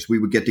improvisers. We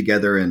would get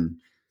together and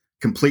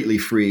completely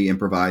free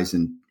improvise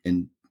and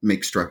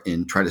make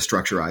and try to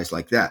structureize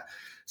like that.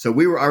 So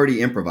we were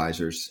already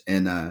improvisers,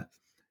 and I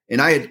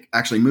had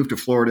actually moved to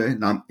Florida,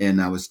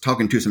 and I was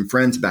talking to some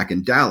friends back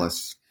in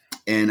Dallas,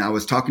 and I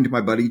was talking to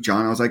my buddy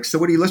John. I was like, "So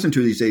what do you listen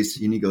to these days?"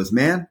 And he goes,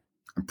 "Man,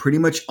 I'm pretty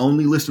much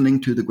only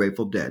listening to the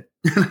Grateful Dead."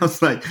 And I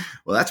was like,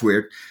 "Well, that's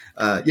weird,"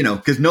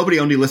 because nobody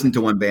only listened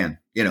to one band.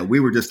 We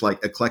were just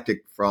like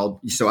eclectic for all.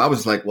 So I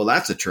was like, "Well,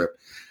 that's a trip."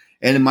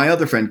 And then my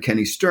other friend,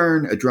 Kenny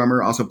Stern, a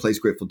drummer, also plays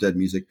Grateful Dead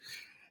music.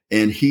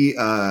 And he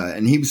was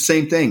the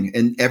same thing.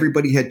 And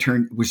everybody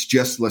was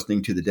just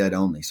listening to the Dead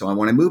only. So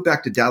when I moved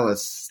back to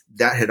Dallas,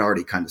 that had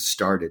already kind of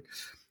started.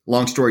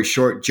 Long story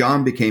short,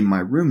 John became my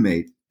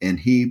roommate, and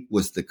he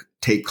was the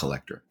tape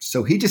collector.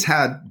 So he just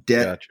had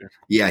Dead. Gotcha.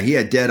 Yeah, he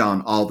had Dead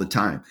on all the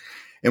time.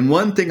 And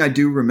one thing I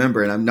do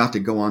remember, and I'm not to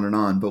go on and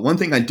on, but one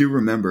thing I do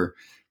remember,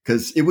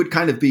 because it would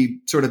kind of be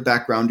sort of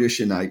backgroundish,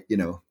 and I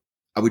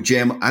would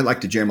jam. I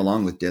like to jam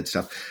along with Dead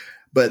stuff,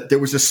 but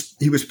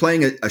he was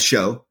playing a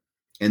show,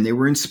 and they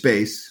were in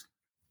space,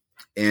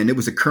 and it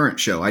was a current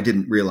show. I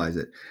didn't realize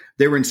it.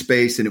 They were in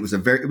space, and it was a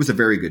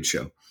very good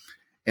show.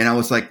 And I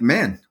was like,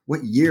 "Man,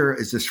 what year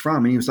is this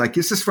from?" And he was like,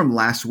 "This is from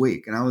last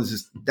week." And I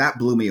was that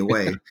blew me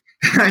away.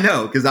 I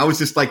know, because I was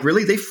just like,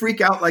 "Really? They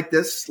freak out like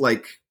this?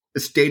 Like a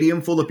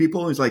stadium full of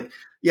people?" And he's like,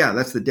 "Yeah,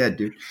 that's the Dead,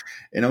 dude."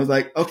 And I was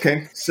like,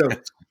 "Okay." So.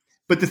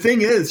 But the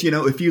thing is,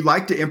 if you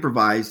like to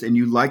improvise and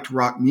you liked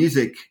rock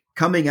music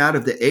coming out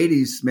of the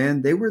 80s,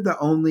 man, they were the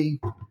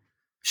only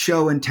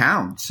show in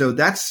town. So it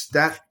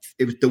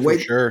was the way.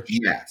 For sure.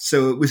 Yeah.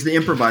 So it was the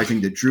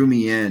improvising that drew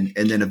me in.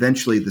 And then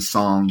eventually the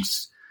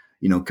songs,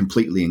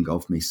 completely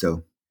engulfed me.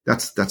 So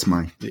that's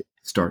my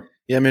start.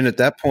 Yeah. I mean, at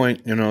that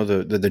point,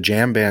 the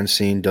jam band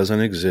scene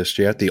doesn't exist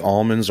yet. The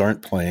Allmans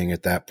aren't playing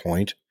at that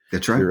point.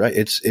 That's right. You're right.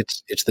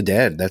 It's the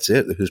Dead. That's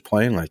it. Who's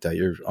playing like that.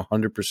 You're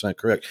 100%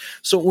 correct.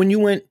 So when you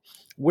went,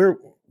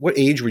 what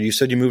age were you? You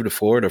said you moved to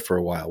Florida for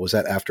a while. Was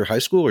that after high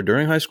school or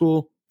during high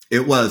school?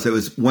 It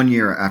was 1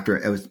 year after.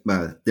 It was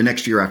the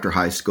next year after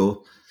high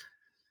school.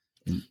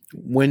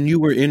 When you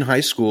were in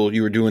high school,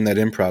 you were doing that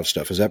improv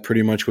stuff. Is that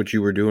pretty much what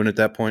you were doing at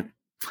that point?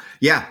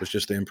 Yeah. It was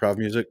just the improv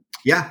music?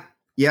 Yeah.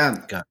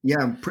 Yeah.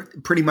 Yeah.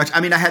 Pretty much.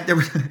 I mean,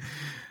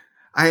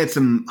 I had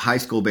some high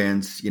school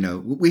bands.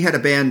 We had a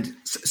band.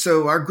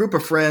 So our group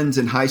of friends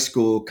in high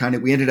school,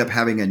 we ended up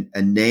having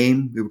a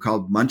name. We were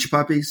called Munch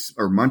Puppies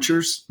or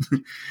Munchers.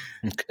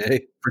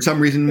 Okay. For some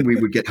reason, we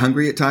would get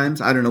hungry at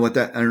times. I don't know what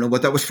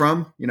that was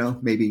from.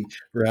 Maybe.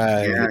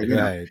 Right. Yeah,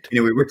 right.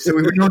 We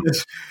were known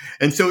as,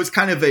 and so it's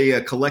kind of a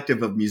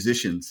collective of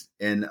musicians,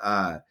 and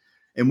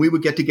we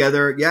would get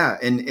together,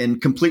 and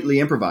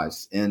completely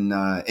improvise and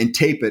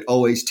tape it.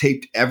 Always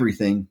taped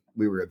everything.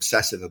 We were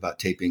obsessive about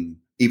taping.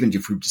 Even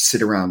if we just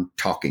sit around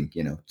talking,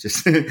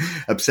 just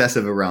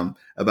obsessive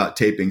about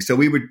taping. So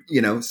we would, we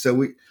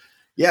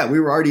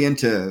were already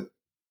into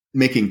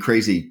making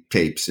crazy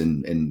tapes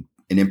and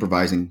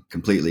improvising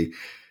completely.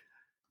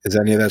 Is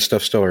any of that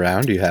stuff still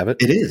around? Do you have it?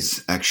 It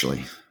is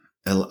actually.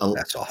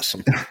 That's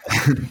awesome.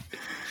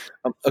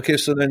 Okay.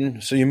 So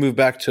you moved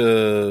back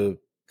to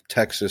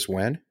Texas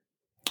when?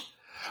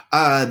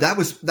 That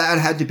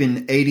had to have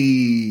been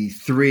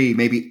 83,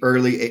 maybe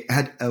early.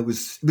 It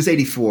was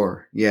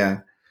 84. Yeah.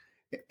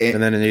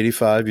 And then in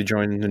 85, you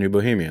joined the New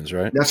Bohemians,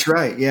 right? That's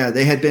right. Yeah.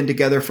 They had been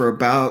together for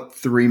about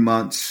 3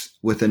 months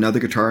with another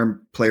guitar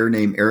player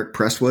named Eric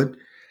Presswood.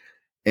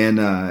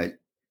 And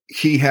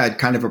he had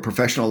kind of a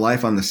professional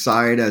life on the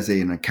side as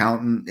an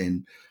accountant.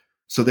 And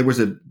so there was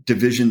a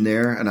division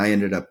there. And I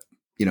ended up,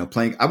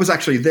 playing. I was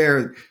actually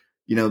there,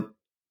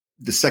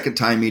 the second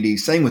time Edie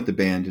sang with the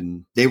band.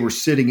 And they were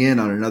sitting in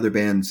on another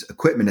band's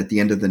equipment at the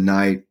end of the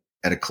night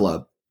at a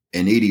club.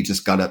 And Edie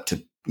just got up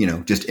to,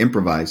 just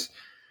improvise.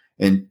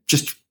 And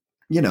just,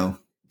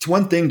 it's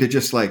one thing to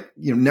just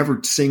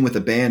never sing with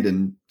a band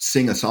and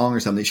sing a song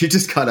or something. She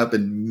just got up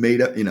and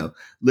made up,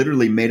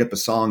 literally made up a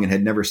song and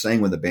had never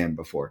sang with a band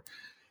before.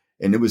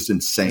 And it was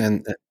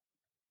insane.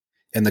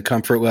 And the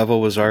comfort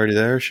level was already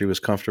there. She was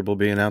comfortable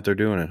being out there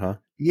doing it, huh?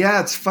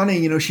 Yeah, it's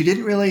funny. She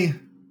didn't realize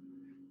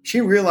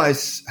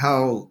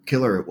how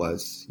killer it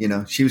was.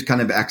 She was kind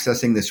of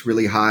accessing this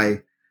really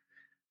high,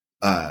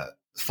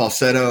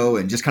 falsetto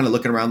and just kind of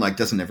looking around like,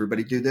 doesn't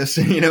everybody do this?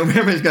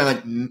 Everybody's kind of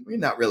like,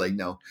 not really,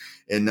 no.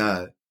 And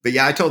but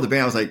yeah, I told the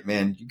band, I was like,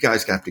 man, you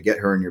guys have to get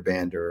her in your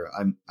band, or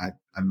I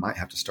might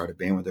have to start a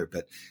band with her.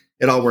 But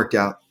it all worked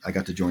out. I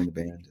got to join the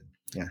band. And,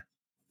 yeah,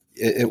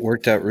 it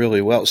worked out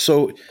really well.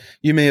 So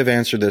you may have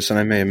answered this, and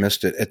I may have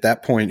missed it. At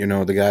that point,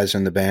 the guys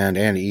in the band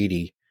and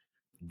Edie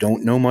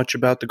don't know much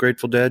about the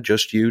Grateful Dead.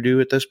 Just you do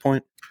at this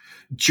point.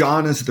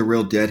 John is the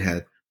real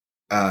deadhead.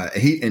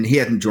 He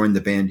hadn't joined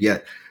the band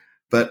yet.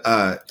 But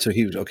so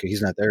he was okay.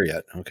 He's not there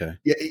yet. Okay.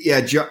 Yeah.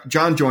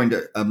 John joined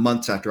a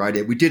months after I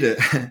did. We did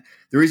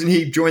the reason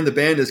he joined the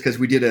band is because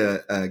we did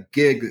a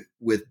gig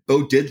with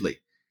Bo Diddley,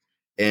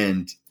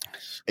 and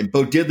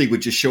Bo Diddley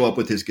would just show up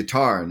with his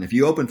guitar. And if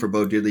you opened for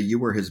Bo Diddley, you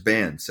were his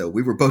band. So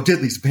we were Bo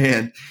Diddley's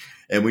band,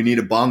 and we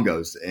needed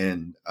bongos.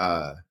 And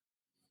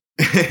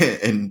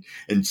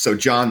and so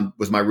John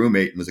was my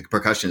roommate and was a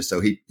percussionist.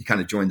 So he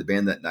kind of joined the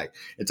band that night.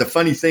 It's a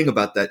funny thing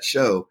about that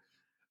show.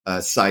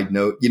 Side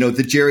note,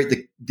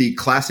 the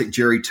classic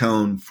Jerry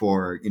tone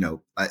for,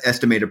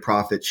 estimated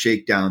profit,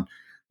 shakedown,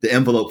 the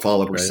envelope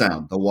follower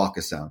sound, the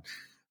waka sound.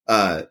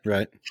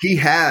 Right. He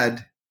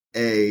had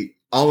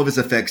all of his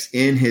effects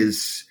in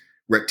his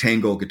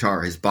rectangle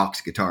guitar, his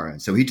box guitar.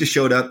 And so he just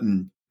showed up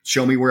and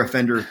showed me where a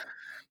Fender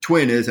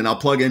Twin is, and I'll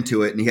plug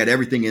into it. And he had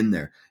everything in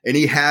there, and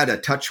he had a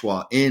touch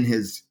wah in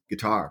his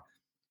guitar.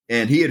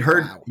 And he had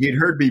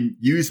heard me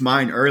use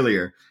mine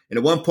earlier. And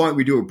at one point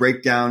we do a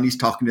breakdown. He's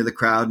talking to the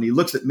crowd, and he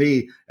looks at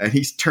me, and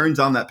he turns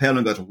on that pedal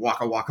and goes,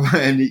 waka, waka.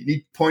 And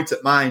he points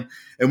at mine,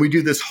 and we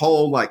do this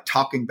whole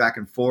talking back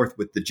and forth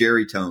with the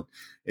Jerry tone.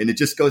 And it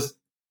just goes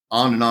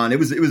on and on. It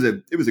was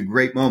a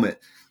great moment.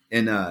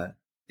 And,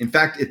 in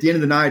fact, at the end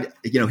of the night,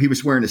 he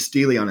was wearing a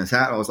Steely on his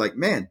hat. I was like,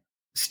 man,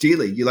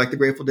 Steely, you like the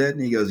Grateful Dead?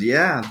 And he goes,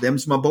 yeah,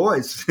 them's my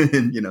boys.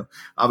 And,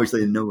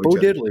 obviously didn't know each Bo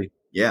other. Diddley.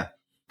 Yeah.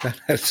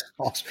 That's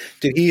awesome.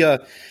 Did he? I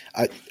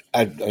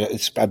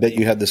bet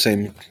you had the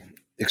same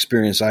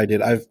experience I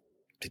did. I've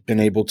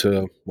been able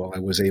to. Well, I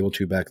was able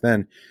to back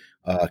then.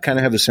 Kind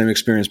of have the same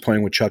experience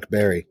playing with Chuck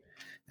Berry.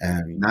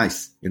 And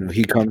nice.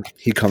 He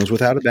comes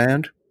without a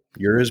band.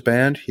 You're his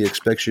band. He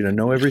expects you to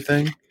know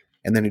everything,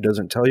 and then he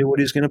doesn't tell you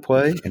what he's going to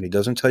play, and he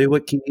doesn't tell you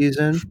what key he's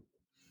in.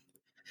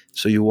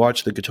 So you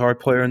watch the guitar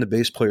player and the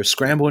bass player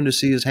scrambling to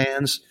see his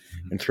hands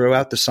and throw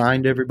out the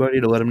sign to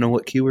everybody to let them know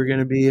what key we're going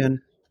to be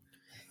in.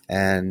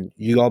 And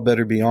you all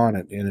better be on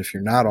it. And if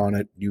you're not on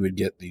it, you would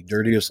get the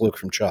dirtiest look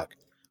from Chuck.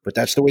 But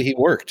that's the way he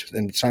worked.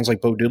 And it sounds like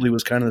Bo Diddley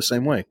was kind of the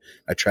same way.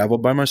 I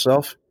traveled by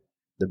myself.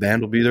 The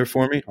band will be there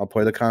for me. I'll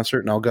play the concert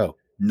and I'll go.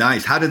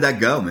 Nice. How did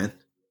that go, man?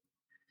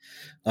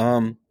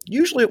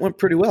 Usually it went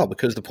pretty well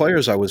because the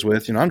players I was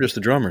with, I'm just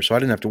the drummer, so I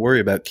didn't have to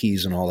worry about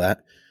keys and all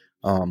that.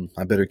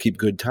 I better keep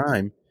good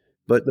time.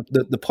 But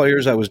the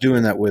players I was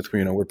doing that with,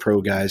 were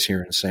pro guys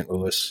here in St.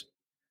 Louis.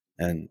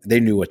 And they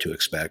knew what to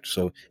expect.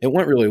 So it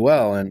went really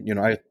well. And,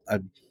 I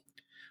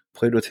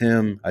played with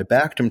him. I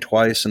backed him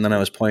twice. And then I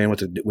was playing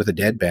with a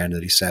Dead band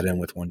that he sat in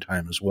with one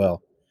time as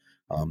well.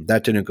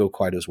 That didn't go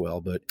quite as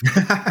well. But,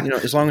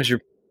 as long as you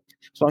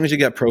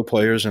got pro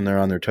players and they're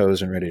on their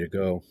toes and ready to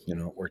go,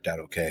 it worked out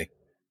okay.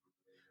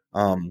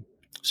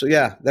 So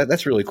yeah,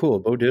 that's really cool,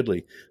 Bo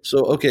Diddley. So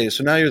okay,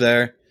 so now you're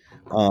there.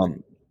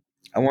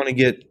 I want to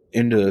get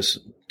into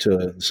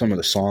to some of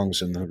the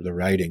songs and the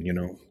writing.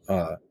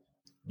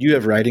 You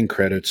have writing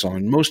credits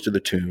on most of the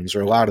tunes,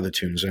 or a lot of the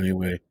tunes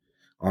anyway,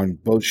 on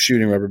both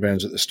Shooting Rubber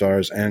Bands at the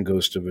Stars and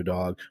Ghost of a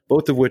Dog,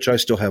 both of which I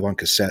still have on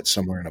cassette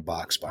somewhere in a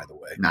box, by the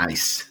way.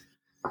 Nice.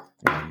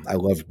 I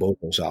love both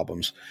those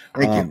albums.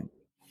 Thank you.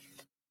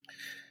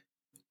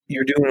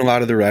 You're doing a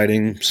lot of the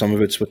writing. Some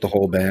of it's with the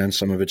whole band.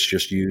 Some of it's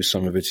just you.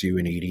 Some of it's you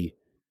and Edie.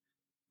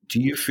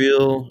 Do you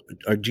feel,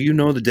 or do you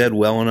know the Dead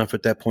well enough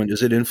at that point?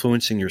 Is it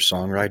influencing your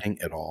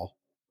songwriting at all?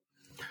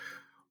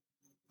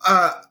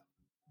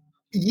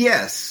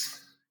 Yes,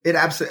 it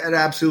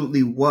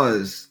absolutely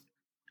was,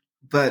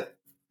 but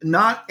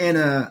not in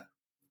a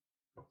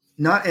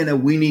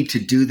we need to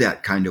do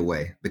that kind of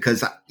way,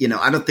 because I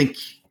don't think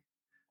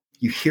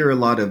you hear a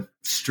lot of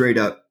straight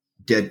up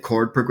Dead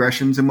chord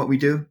progressions in what we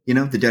do.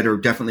 The Dead are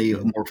definitely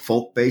more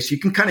folk based. You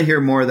can kind of hear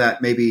more of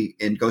that maybe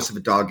in Ghost of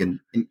a Dog and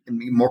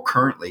more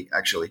currently,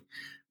 actually,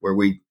 where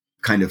we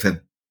kind of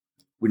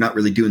we're not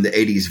really doing the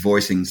 80s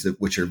voicings,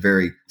 which are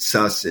very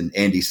Sus and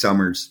Andy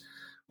Summers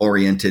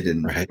oriented.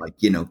 And right.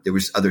 There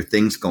was other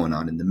things going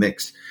on in the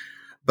mix.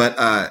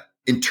 But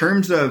in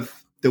terms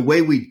of the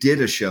way we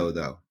did a show,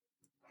 though,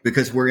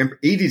 because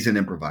Edie's an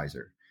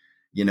improviser,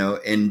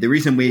 and the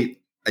reason we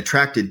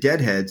attracted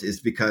Deadheads is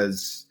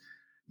because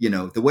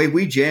the way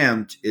we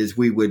jammed is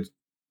we would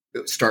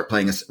start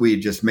playing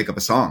we'd just make up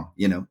a song.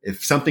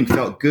 If something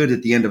felt good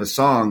at the end of a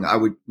song,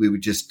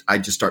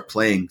 I'd just start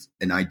playing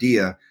an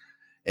idea,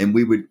 and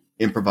we would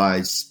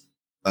improvise,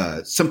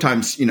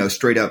 sometimes,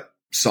 straight up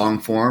song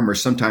form, or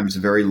sometimes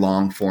very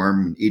long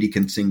form. Edie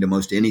can sing to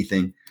most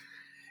anything.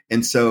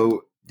 And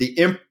so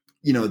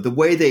the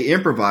way they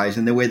improvise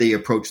and the way they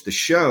approach the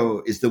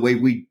show is the way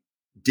we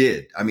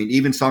did. I mean,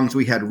 even songs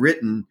we had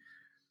written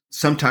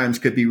sometimes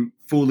could be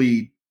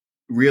fully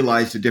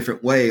realized a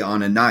different way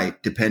on a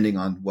night, depending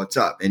on what's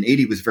up. And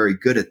Edie was very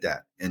good at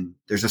that. And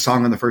there's a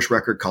song on the first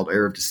record called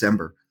Air of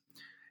December.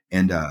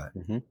 And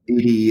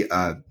Edie,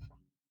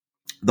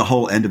 the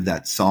whole end of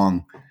that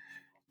song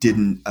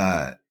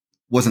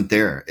wasn't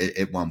there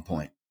at one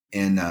point.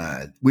 And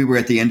we were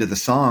at the end of the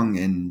song,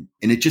 and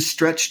it just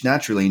stretched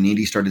naturally. And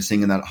Edie started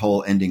singing that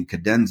whole ending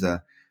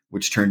cadenza,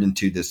 which turned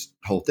into this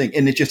whole thing.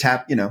 And it just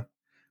happened,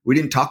 we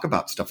didn't talk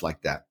about stuff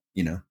like that,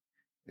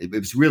 It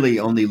was really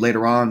only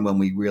later on when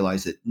we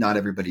realized that not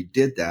everybody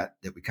did that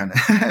we kind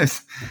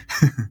of,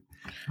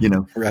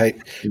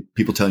 right.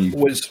 People telling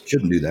you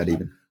shouldn't do that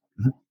even.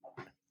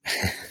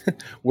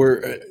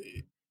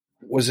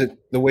 Was it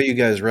the way you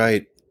guys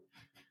write?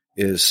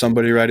 Is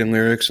somebody writing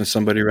lyrics and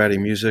somebody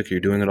writing music? You're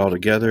doing it all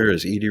together?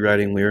 Is Edie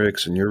writing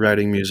lyrics and you're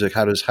writing music?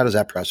 How does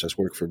that process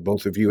work for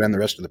both of you and the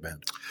rest of the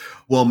band?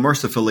 Well,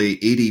 mercifully,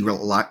 Edie,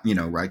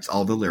 writes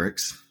all the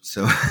lyrics.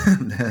 So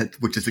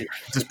which is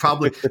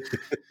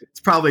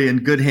probably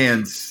in good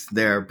hands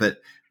there.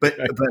 But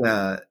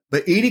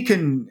Edie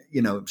can,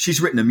 she's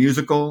written a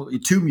musical,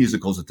 2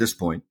 musicals at this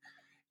point.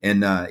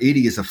 And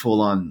Edie is a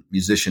full-on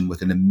musician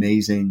with an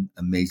amazing,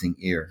 amazing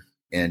ear.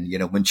 And,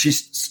 when she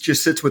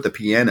just sits with the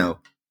piano,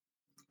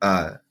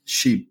 the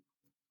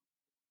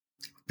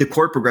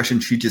chord progression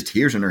she just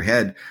hears in her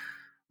head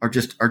are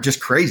just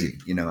crazy.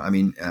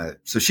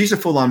 So she's a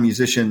full-on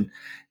musician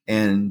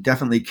and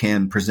definitely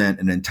can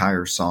present an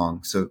entire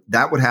song. So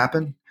that would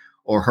happen.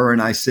 Or her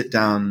and I sit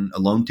down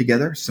alone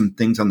together. Some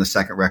things on the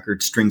second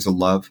record, Strings of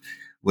Love,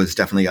 was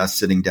definitely us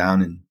sitting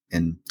down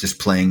and just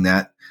playing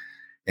that.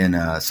 And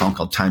a song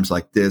called Times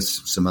Like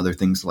This, some other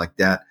things like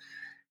that.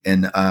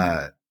 And,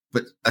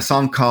 but a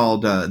song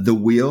called The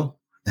Wheel,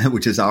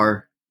 which is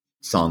our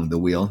song, The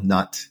Wheel,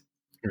 not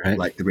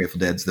like the Grateful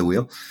Dead's The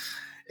Wheel.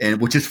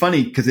 And which is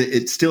funny because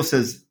it still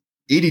says,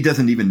 Edie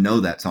doesn't even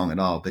know that song at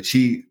all, but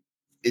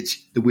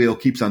it's the wheel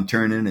keeps on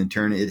turning and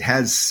turning. It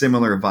has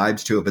similar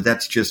vibes to it, but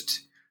that's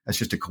just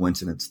a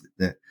coincidence.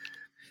 That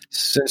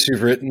Since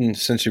you've written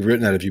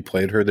that, have you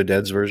played her the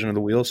Dead's version of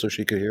The Wheel so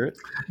she could hear it?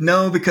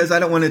 No, because I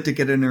don't want it to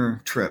get in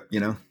her trip,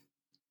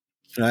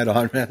 I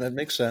don't, man, that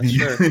makes sense.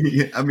 Sure.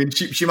 Yeah, I mean,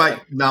 she might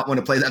not want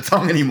to play that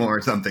song anymore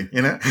or something,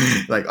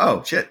 like,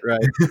 oh shit. Right.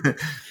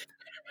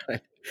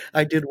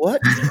 I did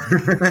what?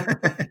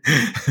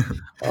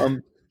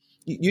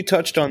 You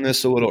touched on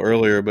this a little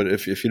earlier, but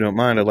if you don't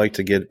mind, I'd like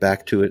to get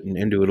back to it and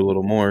into it a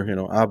little more.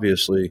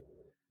 Obviously,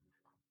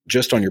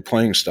 just on your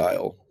playing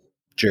style,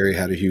 Jerry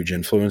had a huge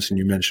influence, and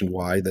you mentioned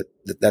why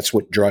that's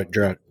what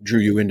drew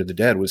you into the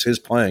Dead was his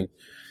playing.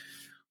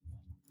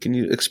 Can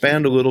you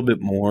expand a little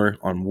bit more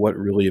on what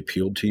really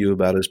appealed to you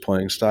about his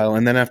playing style?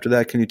 And then after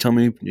that, can you tell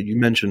me, you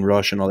mentioned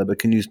Rush and all that, but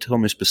can you tell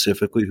me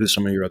specifically who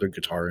some of your other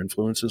guitar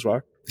influences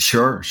are?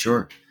 Sure.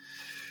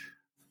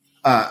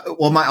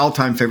 Well, my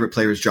all-time favorite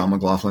player is John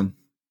McLaughlin,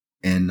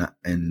 and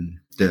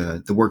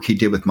the work he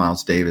did with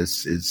Miles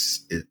Davis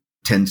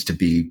tends to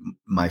be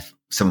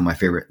some of my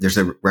favorite. There's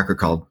a record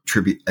called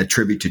A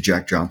Tribute to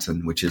Jack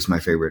Johnson, which is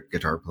my favorite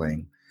guitar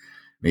playing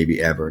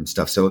maybe ever and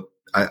stuff. So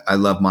I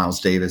love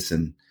Miles Davis,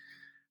 and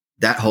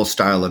that whole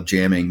style of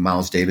jamming,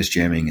 Miles Davis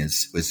jamming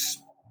was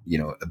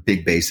a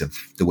big base of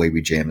the way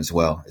we jam as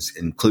well,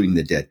 including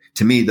the Dead.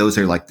 To me, those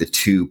are like the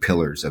two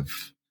pillars of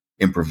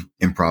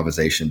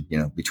improvisation,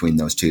 between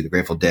those two, the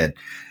Grateful Dead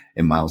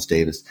and Miles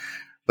Davis.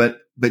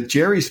 But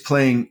Jerry's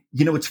playing,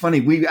 it's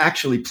funny. We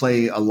actually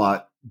play a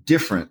lot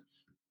different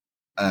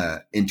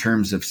in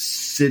terms of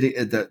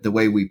the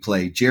way we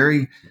play.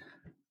 Jerry,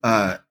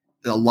 a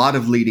lot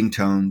of leading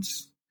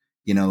tones,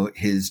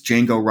 his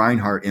Django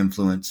Reinhardt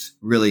influence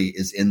really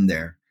is in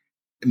there,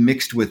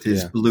 mixed with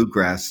his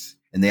bluegrass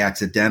and the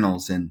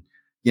accidentals. And,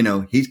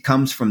 he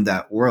comes from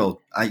that world.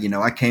 I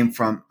come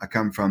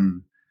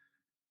from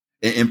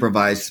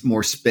improvised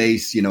more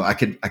space. I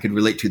could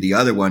relate to the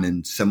other one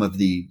and some of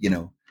the,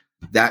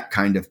 that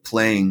kind of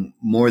playing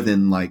more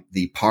than like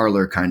the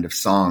parlor kind of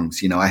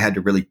songs. I had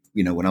to really,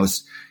 when I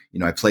was,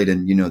 I played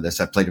in,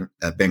 I played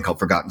a band called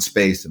Forgotten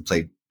Space and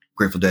played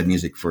Grateful Dead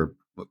music for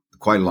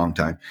quite a long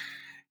time.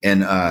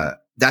 And,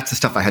 that's the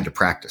stuff I had to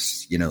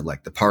practice,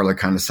 like the parlor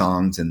kind of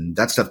songs, and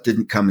that stuff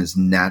didn't come as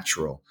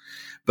natural,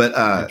 but,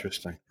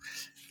 interesting.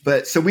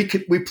 But so we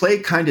play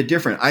kind of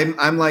different.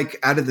 I'm like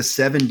out of the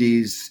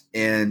 70s,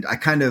 and I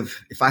kind of,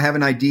 if I have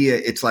an idea,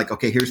 it's like,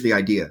 okay, here's the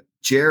idea.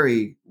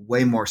 Jerry,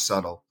 way more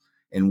subtle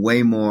and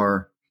way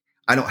more,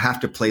 I don't have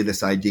to play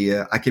this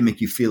idea. I can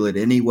make you feel it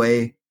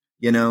anyway.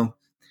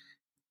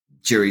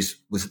 Jerry's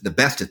was the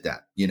best at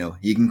that.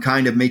 He can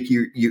kind of make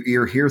your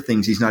ear hear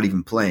things he's not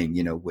even playing,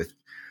 with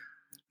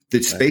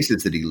the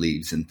spaces that he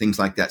leaves and things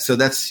like that. So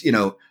that's,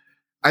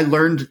 I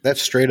learned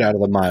that's straight out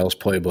of the Miles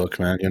playbook,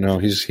 man.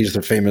 He's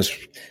the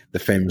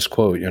famous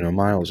quote,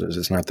 Miles is,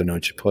 it's not the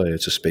notes you play,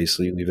 it's a space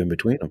that you leave in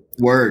between them.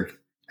 Word.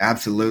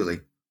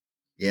 Absolutely.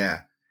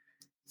 Yeah.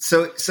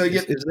 So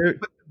yeah, is there,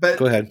 but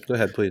go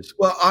ahead, please.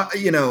 Well,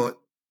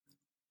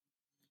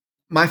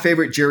 my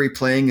favorite Jerry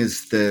playing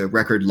is the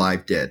record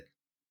Live Dead.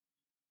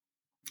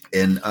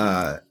 And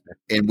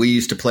we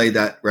used to play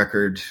that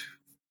record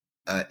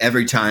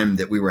every time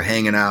that we were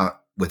hanging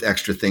out with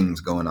extra things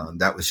going on.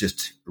 That was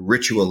just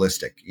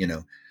ritualistic,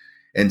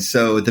 And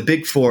so the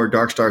big four,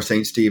 Dark Star,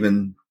 St.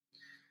 Stephen,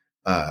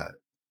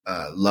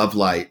 Love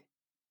Light,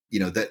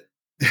 that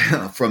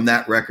from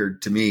that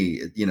record to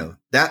me,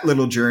 that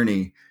little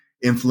journey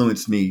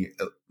influenced me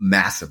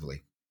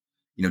massively.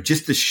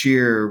 Just the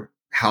sheer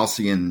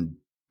halcyon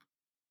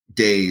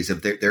days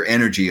of their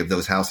energy of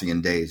those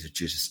halcyon days, it's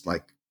just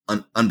like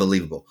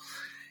unbelievable.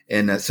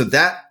 And so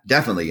that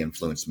definitely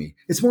influenced me.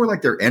 It's more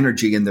like their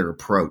energy and their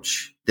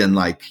approach than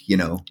like,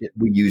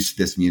 we use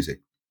this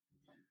music.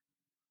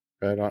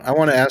 Right on. I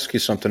want to ask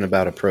you something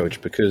about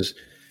approach because,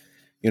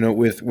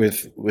 with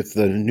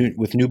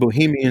New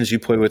Bohemians, you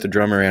play with a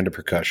drummer and a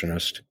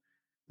percussionist.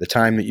 The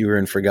time that you were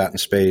in Forgotten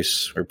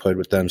Space or played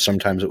with them,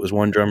 sometimes it was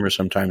one drummer,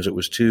 sometimes it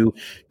was two.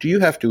 Do you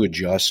have to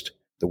adjust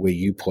the way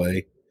you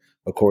play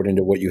according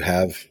to what you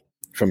have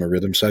from a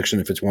rhythm section?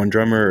 If it's one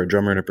drummer or a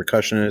drummer and a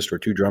percussionist or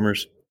two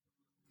drummers?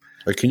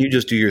 Or can you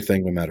just do your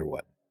thing no matter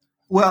what?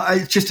 Well,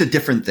 it's just a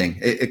different thing.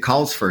 It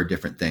calls for a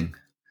different thing.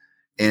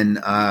 And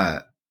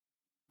I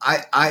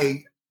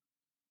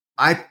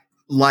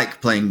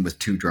like playing with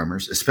two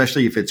drummers,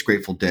 especially if it's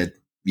Grateful Dead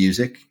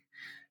music.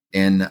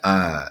 And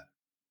I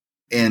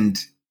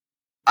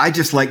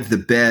just like the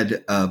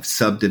bed of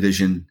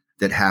subdivision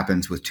that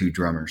happens with two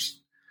drummers.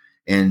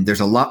 And there's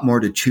a lot more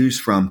to choose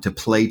from to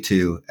play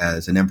to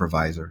as an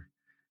improviser,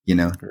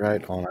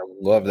 Right on. I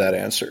love that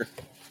answer.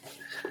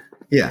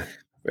 Yeah.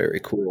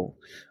 Very cool.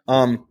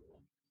 I'm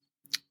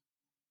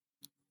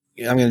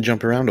going to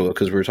jump around a little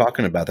because we were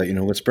talking about that.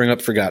 Let's bring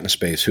up Forgotten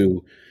Space,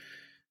 who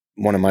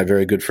one of my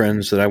very good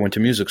friends that I went to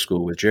music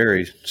school with,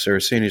 Jerry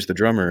Saraceni's the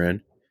drummer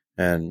in,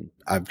 and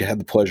I've had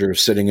the pleasure of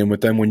sitting in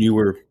with them when you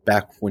were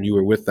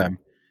with them.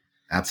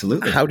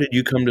 Absolutely. How did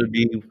it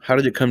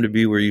come to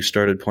be where you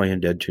started playing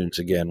Dead tunes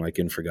again, like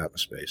in Forgotten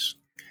Space?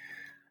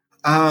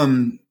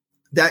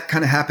 That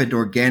kind of happened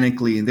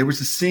organically. And there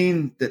was a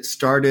scene that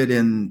started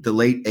in the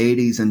late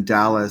 80s in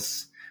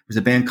Dallas. There was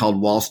a band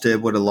called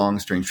Walstead, What a Long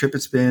Strange Trip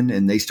It's Been.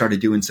 And they started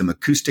doing some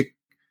acoustic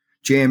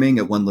jamming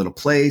at one little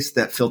place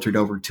that filtered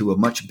over to a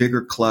much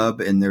bigger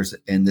club. And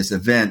this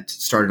event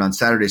started on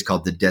Saturdays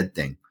called The Dead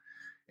Thing.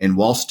 And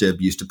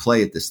Walstead used to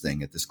play at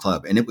this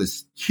club. And it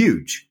was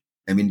huge.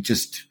 I mean,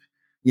 just,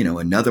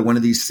 another one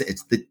of these,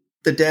 it's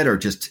the Dead are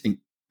just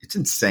it's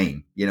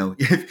insane.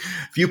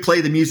 If you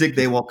play the music,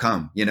 they will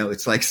come.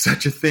 It's like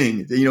such a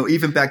thing.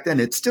 Even back then,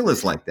 it still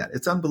is like that.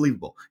 It's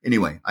unbelievable.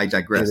 Anyway, I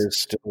digress. It is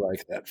still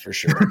like that for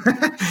sure.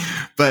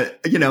 But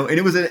and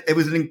it was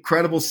an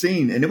incredible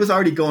scene, and it was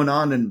already going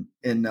on,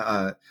 and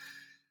I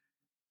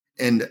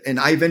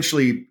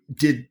eventually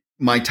did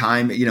my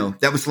time.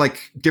 That was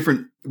like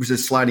different. It was a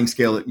sliding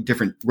scale,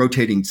 different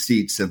rotating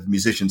seats of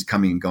musicians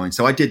coming and going.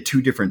 So I did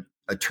two different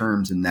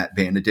terms in that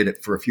band. I did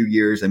it for a few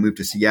years. I moved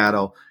to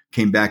Seattle.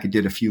 Came back and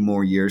did a few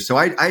more years. So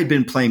I had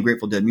been playing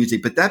Grateful Dead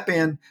music, but that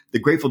band, the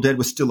Grateful Dead,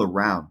 was still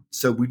around.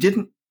 So we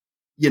didn't,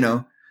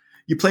 you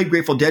played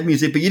Grateful Dead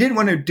music, but you didn't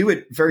want to do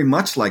it very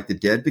much like the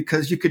Dead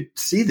because you could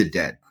see the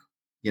Dead,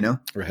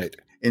 Right.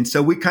 And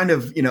so we kind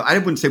of, I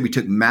wouldn't say we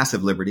took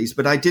massive liberties,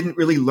 but I didn't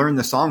really learn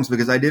the songs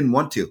because I didn't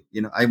want to.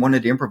 I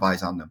wanted to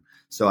improvise on them.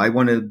 So I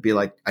wanted to be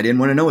like, I didn't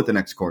want to know what the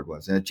next chord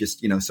was. And it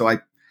just, and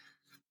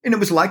it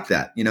was like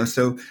that,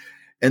 So,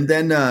 and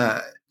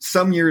then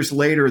some years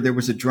later, there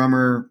was a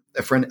drummer,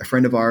 a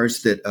friend of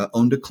ours that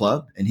owned a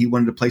club, and he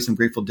wanted to play some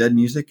Grateful Dead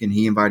music, and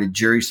he invited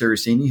Jerry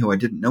Saraceni, who I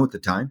didn't know at the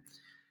time,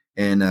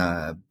 and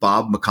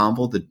Bob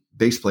McConville, the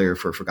bass player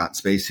for Forgotten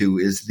Space, who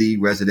is the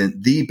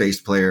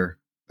bass player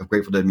of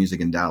Grateful Dead music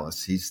in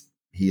Dallas. He's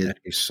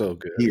so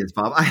good. He is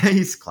Bob.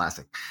 He's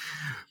classic.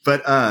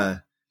 But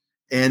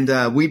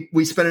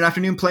we spent an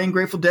afternoon playing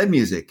Grateful Dead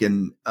music,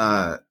 and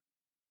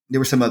there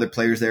were some other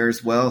players there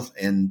as well.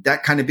 And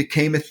that kind of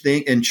became a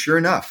thing. And sure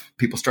enough,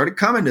 people started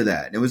coming to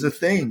that. And it was a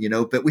thing,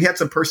 but we had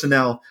some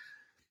personnel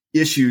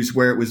issues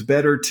where it was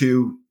better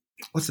to,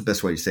 what's the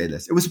best way to say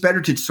this? It was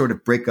better to sort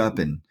of break up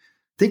and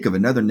think of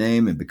another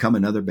name and become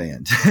another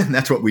band. And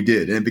that's what we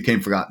did. And it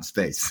became Forgotten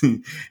Space.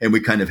 And we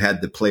kind of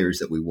had the players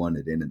that we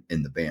wanted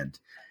in the band.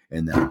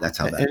 And that's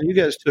how that. And you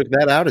guys took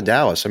that out of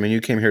Dallas. I mean,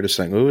 you came here to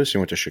St. Louis. You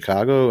went to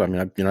Chicago. I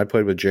mean, I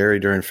played with Jerry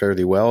during Fare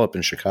Thee Well up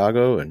in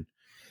Chicago, and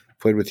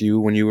played with you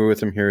when you were with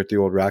him here at the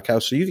old Rock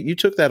House. So you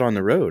took that on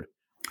the road.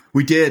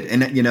 We did.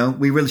 And,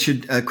 we really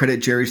should credit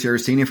Jerry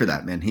Saraceni for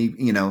that, man.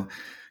 He,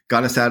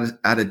 got us out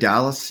of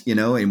Dallas,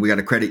 and we got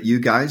to credit you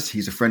guys.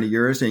 He's a friend of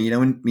yours. And,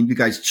 you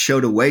guys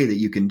showed a way that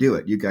you can do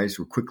it. You guys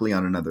were quickly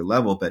on another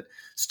level, but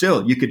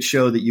still you could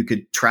show that you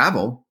could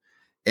travel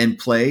and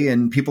play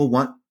and people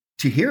want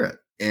to hear it.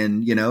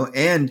 And,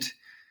 and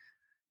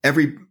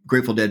every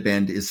Grateful Dead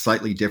band is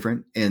slightly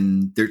different,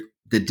 and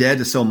the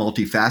Dead is so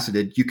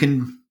multifaceted. You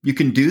can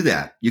do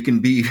that. You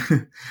can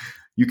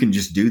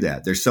just do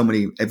that. There's so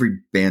many, every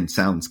band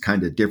sounds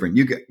kind of different.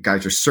 You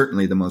guys are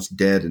certainly the most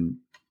Dead and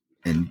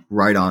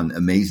right on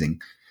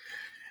amazing.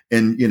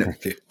 And, I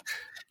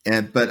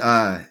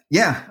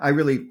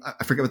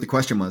forget what the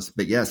question was,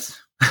 but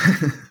yes.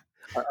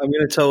 I'm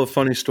going to tell a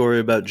funny story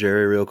about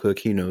Jerry real quick.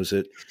 He knows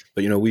it,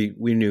 but we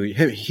knew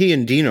he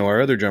and Dino,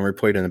 our other drummer,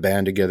 played in a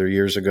band together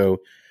years ago,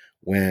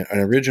 when an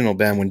original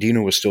band, when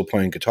Dino was still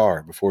playing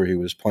guitar before he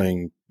was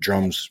playing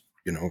drums,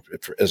 he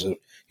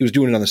was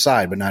doing it on the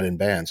side, but not in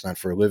bands, not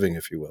for a living,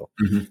 if you will.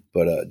 Mm-hmm.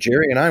 But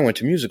Jerry and I went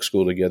to music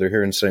school together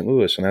here in St.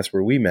 Louis, and that's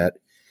where we met.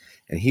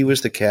 And he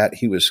was the cat.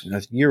 He was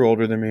a year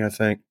older than me, I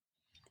think.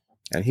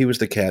 And he was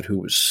the cat who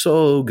was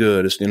so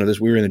good.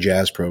 We were in the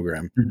jazz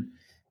program, mm-hmm.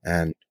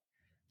 and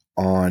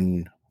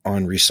on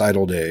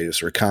recital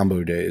days or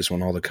combo days,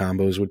 when all the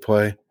combos would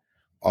play,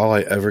 all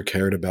I ever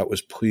cared about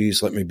was,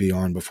 please let me be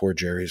on before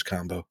Jerry's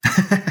combo.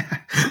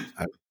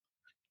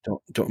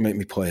 Don't make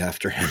me play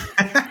after him.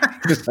 I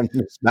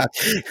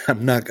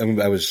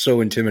was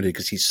so intimidated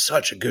because he's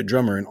such a good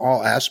drummer in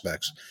all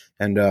aspects.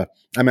 And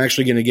I'm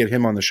actually going to get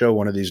him on the show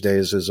one of these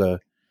days to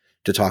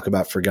talk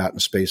about Forgotten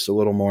Space a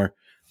little more.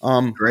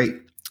 Great.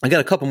 I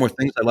got a couple more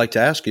things I'd like to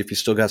ask you if you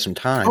still got some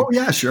time. Oh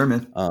yeah, sure,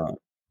 man.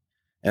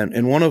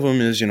 And one of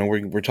them is,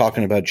 we're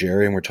talking about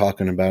Jerry, and we're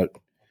talking about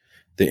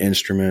the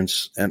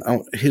instruments and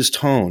his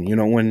tone.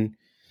 When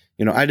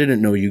I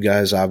didn't know you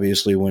guys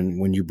obviously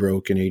when you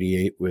broke in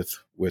 '88 with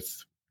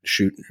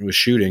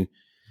shooting,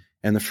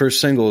 and the first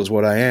single is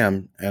What I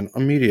Am, and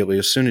immediately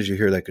as soon as you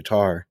hear that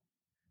guitar,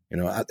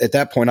 at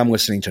that point I'm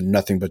listening to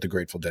nothing but the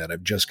Grateful Dead.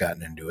 I've just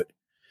gotten into it,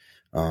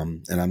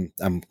 and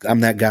I'm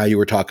that guy you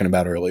were talking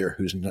about earlier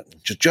who's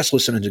just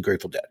listening to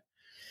Grateful Dead.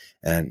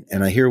 And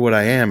I hear What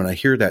I Am, and I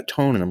hear that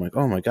tone, and I'm like,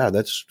 oh my God,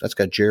 that's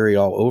got Jerry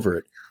all over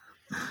it.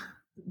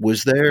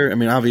 Was there? I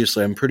mean,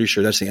 obviously, I'm pretty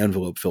sure that's the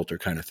envelope filter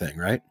kind of thing,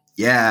 right?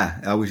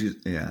 Yeah, I was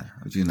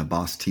using the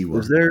Boss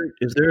T-Word.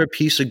 Is there a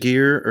piece of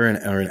gear or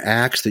an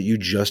axe that you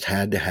just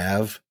had to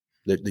have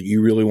that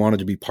you really wanted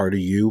to be part of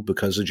you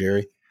because of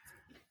Jerry,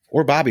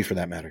 or Bobby for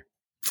that matter?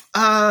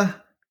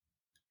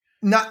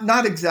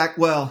 Not exact.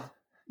 Well,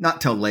 not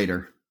till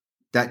later.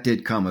 That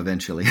did come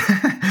eventually,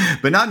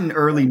 but not in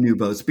early New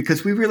Boats,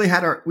 because we really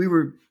had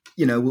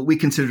what we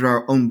considered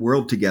our own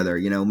world together.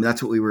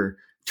 That's what we were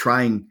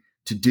trying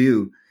to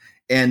do.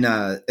 And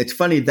it's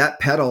funny, that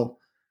pedal,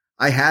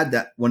 I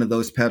had one of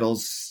those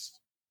pedals.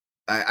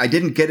 I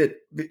didn't get it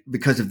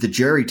because of the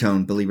Jerry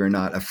tone, believe it or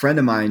not. A friend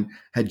of mine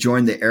had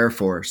joined the Air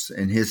Force,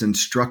 and his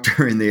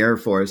instructor in the Air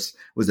Force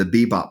was a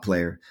bebop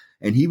player.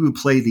 And he would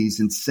play these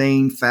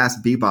insane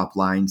fast bebop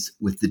lines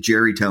with the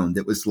Jerry tone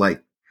that was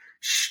like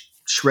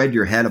shred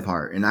your head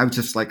apart. And I was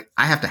just like,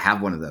 I have to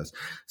have one of those.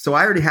 So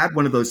I already had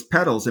one of those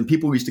pedals, and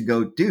people used to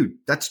go, dude,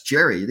 that's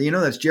Jerry.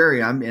 That's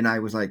Jerry. And I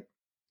was like,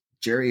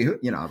 Jerry,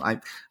 I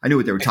knew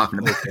what they were talking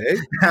about. Okay.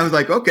 I was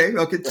like, okay,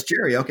 it's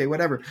Jerry. Okay,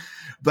 whatever.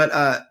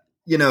 But,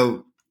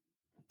 the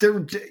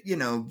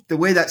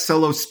way that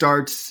solo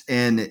starts,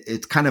 and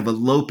it's kind of a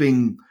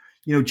loping,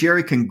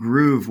 Jerry can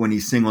groove when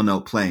he's single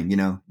note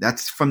playing,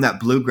 that's from that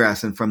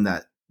bluegrass and from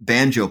that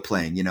banjo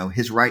playing,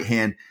 his right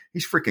hand,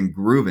 he's freaking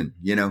grooving,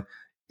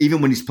 even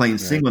when he's playing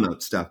single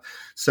note stuff.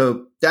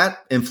 So that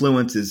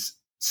influence is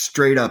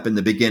straight up in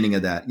the beginning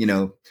of that,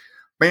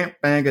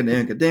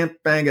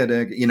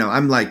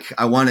 I'm like,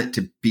 I want it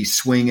to be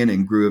swinging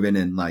and grooving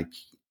and like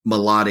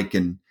melodic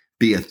and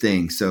be a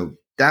thing. So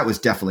that was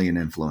definitely an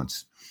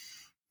influence.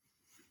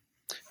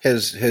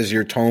 Has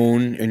your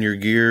tone and your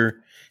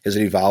gear, has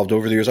it evolved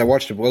over the years? I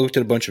looked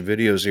at a bunch of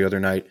videos the other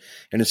night,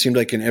 and it seemed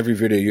like in every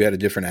video you had a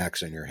different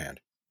axe in your hand.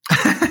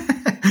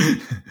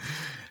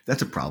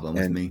 That's a problem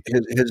with me.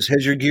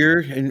 Has your gear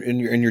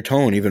and your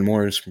tone, even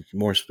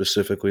more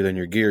specifically than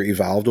your gear,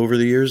 evolved over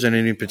the years in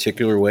any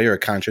particular way, or a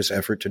conscious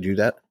effort to do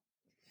that?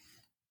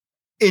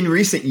 In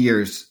recent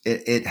years,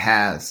 it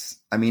has.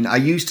 I mean, I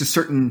used a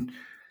certain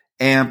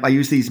amp. I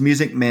use these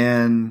Music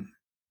Man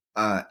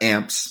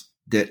amps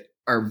that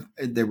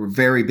were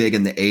very big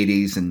in the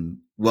 80s and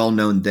well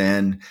known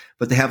then,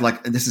 but they have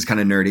like, this is kind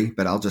of nerdy,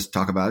 but I'll just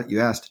talk about it.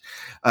 You asked.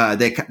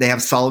 They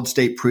have solid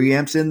state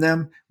preamps in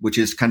them, which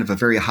is kind of a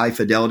very high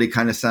fidelity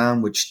kind of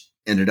sound, which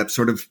ended up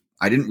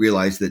I didn't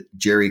realize that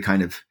Jerry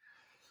kind of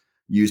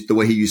used the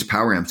way he used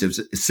power amps. It was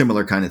a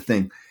similar kind of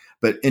thing.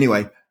 But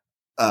anyway,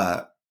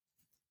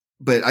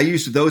 but I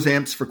used those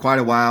amps for quite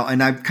a while,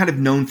 and I'm kind of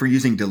known for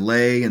using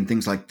delay and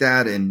things like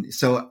that. And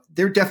so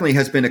there definitely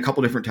has been a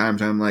couple different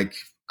times I'm like,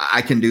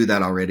 I can do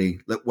that already.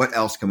 What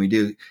else can we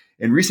do?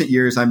 In recent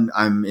years, I'm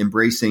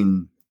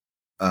embracing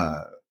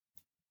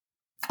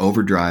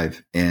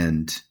overdrive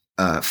and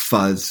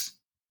fuzz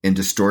and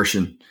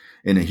distortion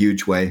in a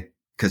huge way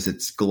because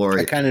it's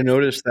glorious. I kind of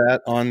noticed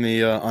that on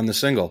the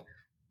single.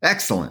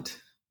 Excellent.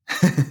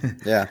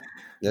 Yeah.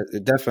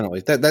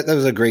 Definitely. That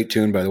was a great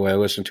tune, by the way. I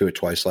listened to it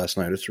twice last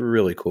night. It's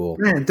really cool.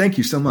 Man, thank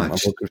you so much. I'm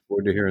looking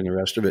forward to hearing the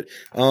rest of it.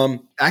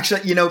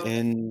 Actually,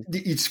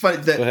 it's funny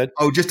that,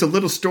 just a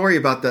little story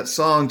about that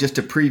song, just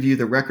to preview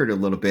the record a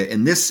little bit.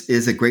 And this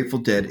is a Grateful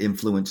Dead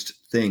influenced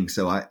thing,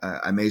 so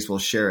I may as well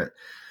share it.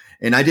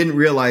 And I didn't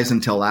realize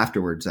until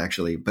afterwards,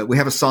 actually, but we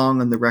have a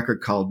song on the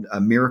record called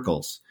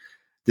Miracles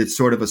that's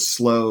sort of a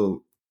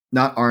slow,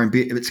 not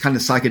R&B. It's kind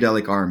of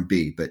psychedelic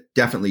R&B, but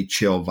definitely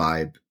chill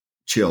vibe.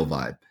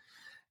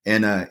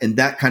 And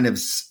that kind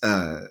of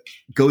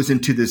goes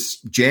into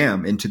this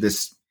jam, into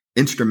this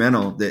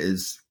instrumental that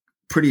is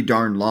pretty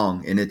darn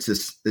long. And it's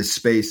this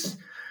space.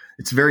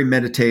 It's very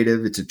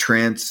meditative. It's a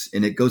trance,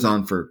 and it goes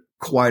on for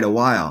quite a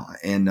while.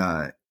 And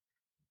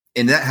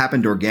that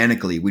happened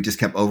organically. We just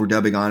kept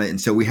overdubbing on it.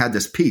 And so we had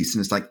this piece,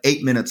 and it's like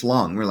 8 minutes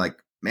long. We're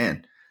like,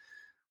 man,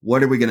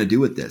 what are we going to do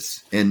with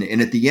this? And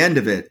at the end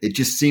of it, it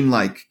just seemed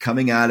like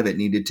coming out of it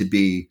needed to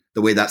be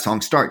the way that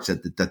song starts.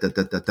 And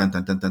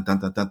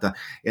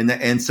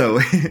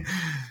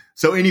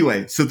so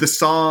anyway, so the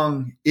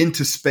song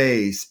Into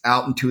Space,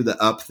 Out into the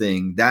Up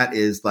thing, that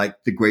is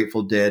like the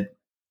Grateful Dead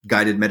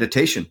guided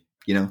meditation.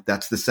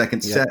 That's the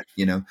second set,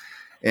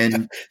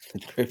 and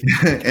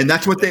and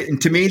that's what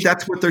to me,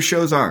 that's what their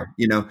shows are.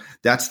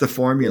 That's the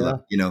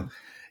formula.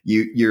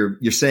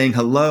 You're saying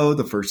hello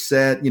the first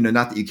set,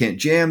 not that you can't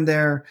jam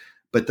there,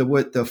 but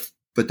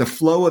the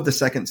flow of the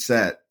second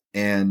set,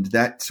 and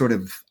that sort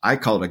of, I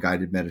call it a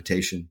guided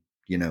meditation.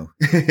 I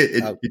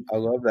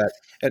love that,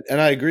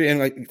 and I agree. And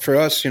like for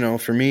us,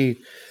 for me,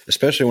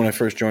 especially when I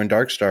first joined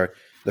Darkstar,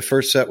 the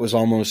first set was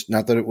almost,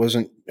 not that it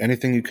wasn't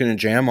anything you couldn't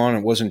jam on,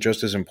 it wasn't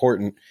just as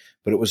important,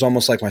 but it was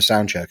almost like my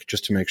sound check,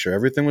 just to make sure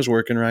everything was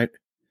working right.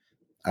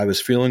 I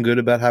was feeling good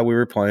about how we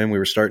were playing. We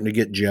were starting to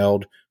get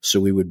gelled, so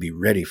we would be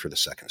ready for the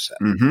second set.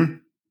 Mm-hmm.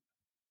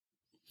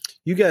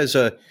 You guys,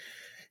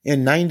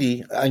 in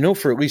 90, I know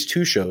for at least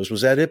 2 shows,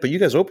 was that it? But you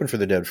guys opened for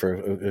the Dead for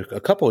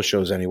a couple of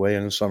shows anyway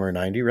in the summer of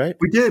 90, right?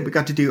 We did. We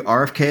got to do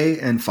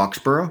RFK and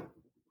Foxborough.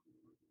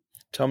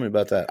 Tell me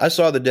about that. I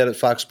saw the Dead at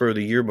Foxborough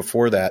the year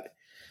before that,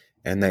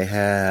 and they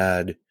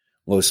had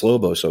Los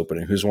Lobos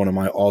opening, who's one of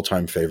my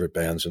all-time favorite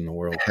bands in the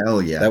world.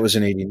 Hell yeah. That was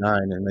in 89,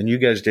 and then you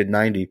guys did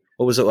 90.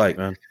 What was it like,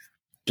 man?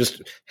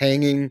 Just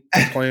hanging,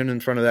 playing in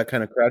front of that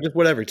kind of crowd, just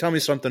whatever. Tell me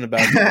something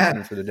about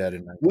opening for the Dead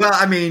in 90. Well,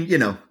 I mean,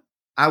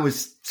 I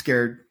was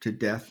scared to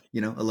death, a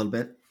little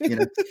bit,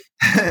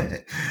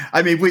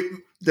 I mean,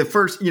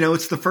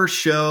 it's the first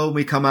show.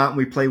 We come out and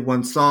we play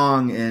one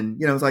song,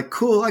 and, it's like,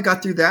 cool. I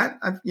got through that.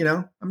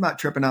 I'm not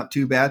tripping out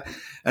too bad.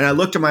 And I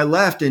looked to my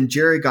left, and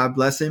Jerry, God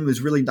bless him, was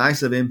really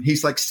nice of him.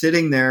 He's like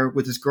sitting there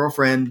with his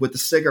girlfriend with a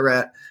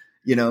cigarette,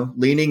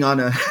 leaning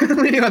on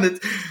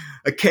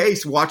a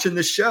case watching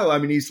the show. I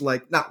mean, he's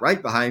like not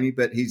right behind me,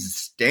 but he's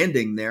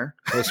standing there.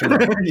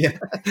 Yeah.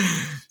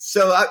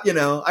 So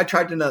I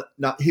tried to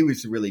not. He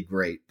was really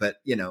great, but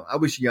I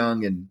was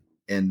young, and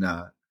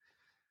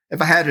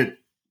if I had it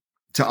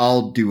to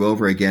all do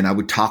over again, I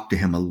would talk to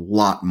him a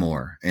lot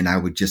more, and I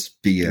would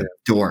just be a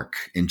dork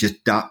and just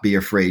not be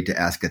afraid to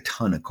ask a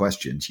ton of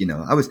questions.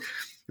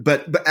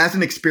 But as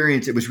an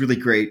experience, it was really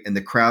great, and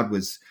the crowd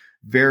was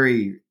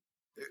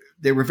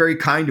they were very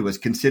kind to us,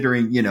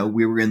 considering,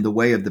 we were in the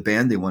way of the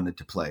band they wanted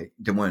to play,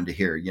 they wanted to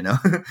hear,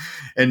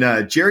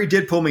 and Jerry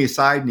did pull me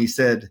aside, and he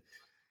said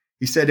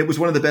it was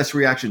one of the best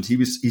reactions.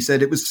 He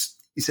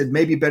said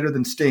maybe better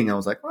than Sting. I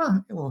was like,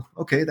 well,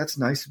 okay, that's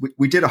nice.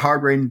 We did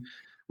Hard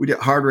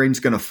Rain's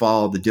Gonna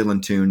Fall, the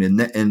Dylan tune,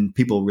 and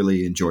people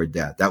really enjoyed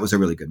that. That was a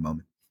really good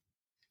moment.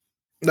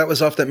 That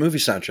was off that movie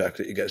soundtrack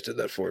that you guys did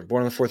that for,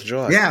 Born on the 4th of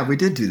July. Yeah, we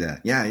did do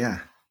that. Yeah.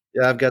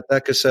 Yeah, I've got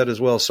that cassette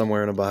as well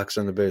somewhere in a box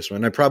in the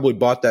basement. And I probably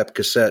bought that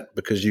cassette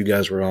because you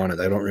guys were on it.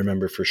 I don't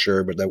remember for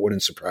sure, but that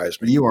wouldn't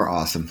surprise me. You are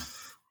awesome.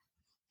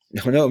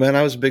 No, man,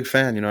 I was a big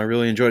fan. I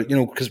really enjoyed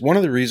it. Because one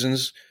of the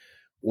reasons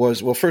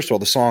was, well, first of all,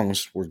 the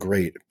songs were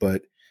great,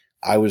 but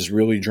I was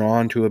really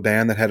drawn to a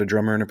band that had a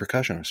drummer and a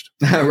percussionist.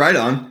 Right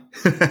on.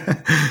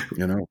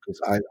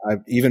 Because I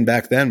even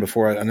back then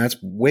and that's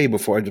way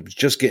before I was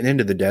just getting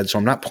into the Dead. So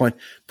I'm not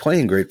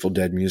playing Grateful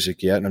Dead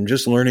music yet. And I'm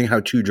just learning how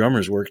two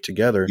drummers work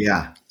together.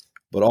 Yeah.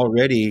 But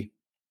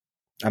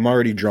I'm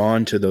already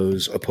drawn to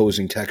those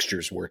opposing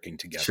textures working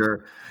together.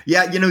 Sure.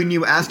 Yeah. When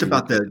you asked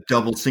about the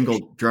double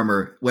single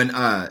drummer, when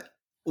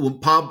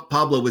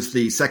Pablo was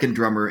the second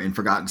drummer in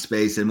Forgotten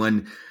Space, and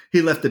when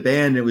he left the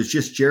band, it was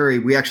just Jerry.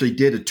 We actually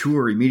did a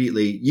tour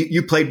immediately.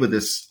 You played with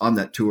us on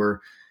that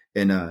tour,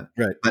 and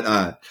right.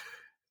 But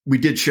we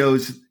did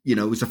shows. It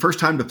was the first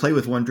time to play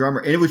with one drummer,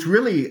 and it was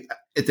really,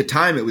 at the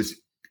time, it was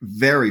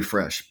very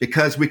fresh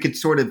because we could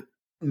sort of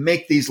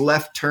make these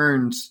left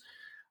turns.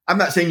 I'm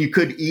not saying you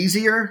could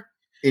easier,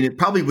 and it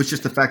probably was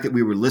just the fact that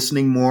we were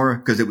listening more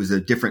because it was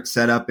a different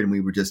setup and we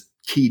were just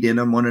keyed in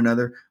on one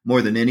another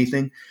more than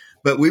anything.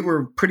 But we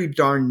were pretty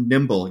darn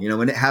nimble,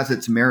 and it has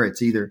its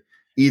merits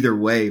either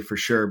way for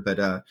sure.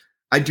 But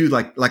I do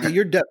like go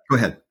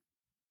ahead.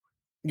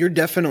 You're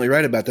definitely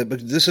right about that,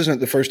 but this isn't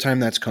the first time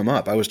that's come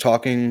up. I was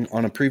talking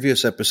on a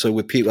previous episode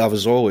with Pete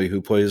Lavazzoli,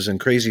 who plays in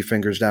Crazy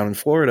Fingers down in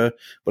Florida,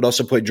 but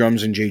also played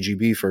drums in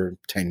JGB for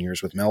 10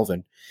 years with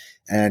Melvin.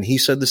 And he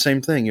said the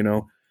same thing,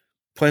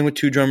 playing with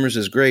two drummers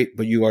is great,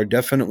 but you are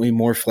definitely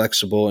more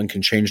flexible and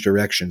can change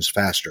directions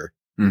faster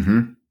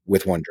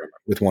with one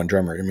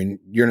drummer. I mean,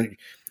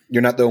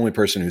 you're not the only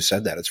person who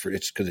said that. It's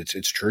because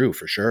it's true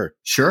for sure.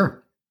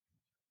 Sure.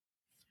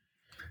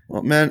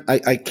 Well, man,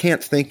 I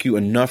can't thank you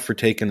enough for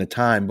taking the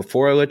time.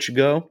 Before I let you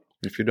go,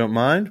 if you don't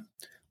mind,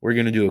 we're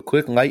going to do a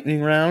quick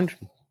lightning round.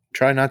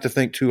 Try not to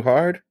think too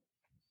hard.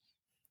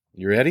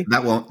 You ready?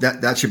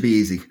 That should be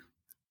easy.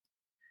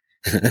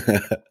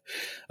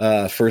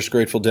 First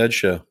Grateful Dead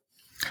show.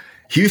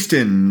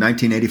 Houston,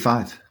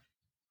 1985.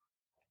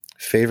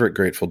 Favorite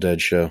Grateful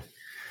Dead show.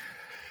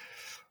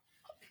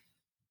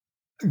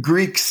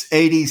 Greeks,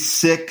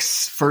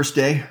 86, first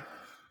day.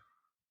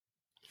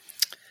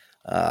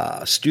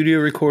 Studio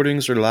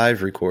recordings or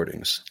live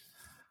recordings?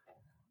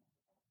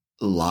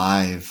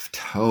 Live,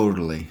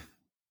 totally.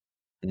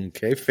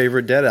 Okay.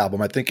 Favorite Dead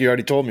album? I think you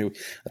already told me.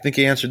 I think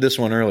you answered this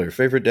one earlier.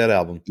 Favorite Dead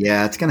album?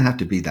 Yeah, it's going to have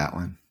to be that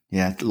one.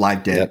 Yeah,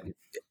 Live Dead. Yep.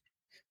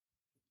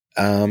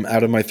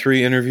 Out of my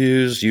 3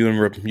 interviews, you and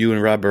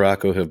Rob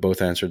Baracco have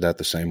both answered that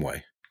the same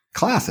way.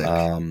 Classic.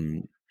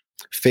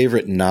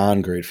 Favorite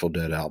non-Grateful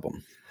Dead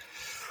album?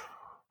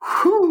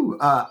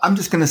 I'm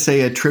just going to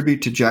say a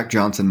tribute to Jack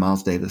Johnson,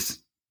 Miles Davis.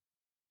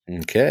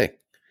 Okay.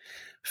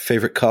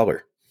 Favorite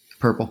color?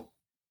 Purple.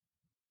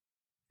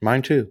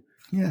 Mine too.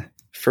 Yeah.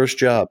 First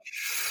job?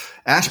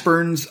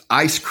 Ashburn's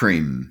Ice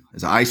Cream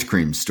is an ice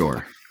cream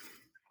store.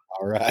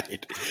 All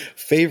right.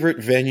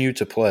 Favorite venue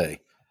to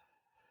play?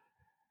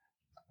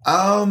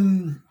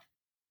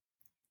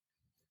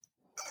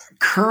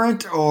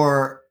 Current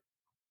or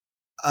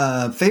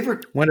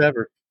favorite?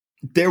 Whatever.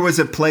 There was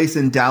a place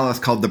in Dallas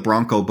called the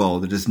Bronco Bowl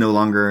that is no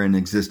longer in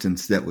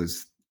existence. That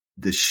was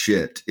the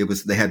shit.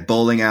 They had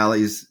bowling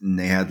alleys and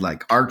they had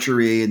like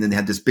archery, and then they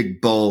had this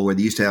big bowl where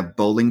they used to have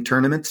bowling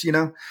tournaments,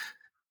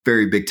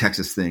 very big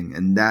Texas thing.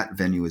 And that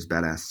venue was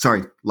badass.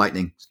 Sorry,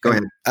 lightning. Go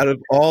ahead. Out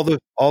of all the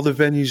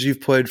venues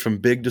you've played, from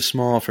big to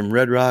small, from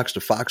Red Rocks to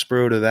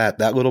Foxborough to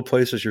that little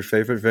place is your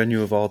favorite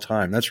venue of all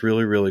time. That's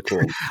really, really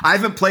cool. I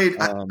haven't played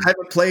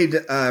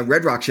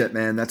Red Rocks yet,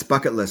 man. That's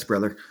bucket list,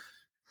 brother.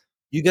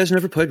 You guys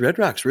never played Red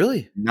Rocks,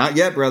 really? Not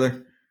yet,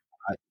 brother.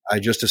 I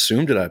just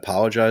assumed it. I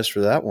apologize for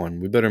that one.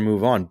 We better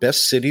move on.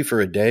 Best city for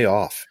a day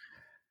off?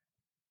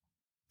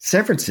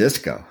 San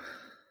Francisco.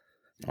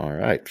 All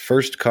right.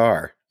 First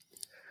car?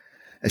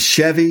 A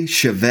Chevy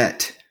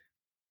Chevette.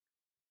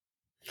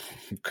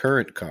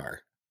 Current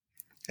car?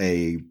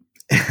 A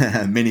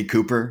Mini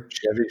Cooper.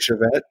 Chevy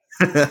Chevette?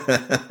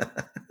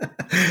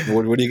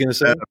 What are you going to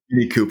say?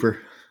 Mini Cooper.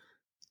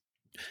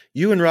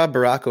 You and Rob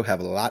Baracco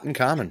have a lot in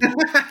common.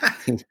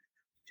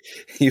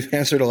 You've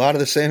answered a lot of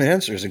the same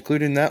answers,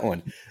 including that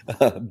one.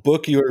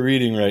 Book you are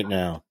reading right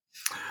now.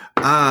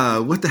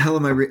 What the hell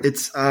am I reading?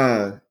 It's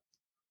I'm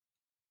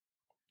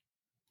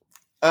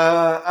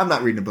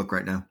not reading a book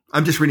right now.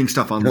 I'm just reading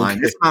stuff online.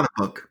 Okay. It's not a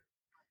book.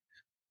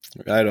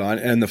 Right on.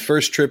 And the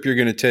first trip you're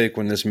going to take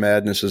when this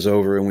madness is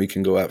over and we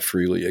can go out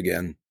freely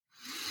again?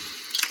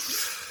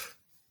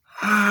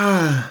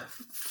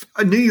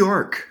 New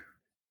York.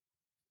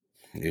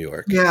 New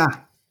York. Yeah.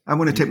 I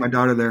want to take my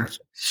daughter there.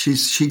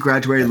 She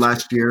graduated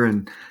last year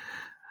and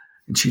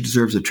she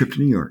deserves a trip to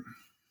New York.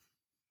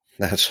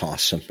 That's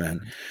awesome,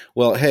 man.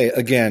 Well, hey,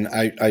 again,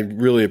 I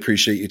really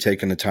appreciate you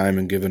taking the time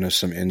and giving us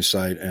some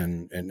insight,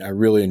 and I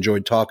really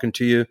enjoyed talking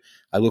to you.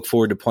 I look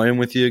forward to playing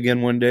with you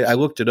again one day. I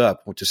looked it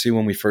up to see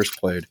when we first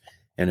played,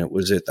 and it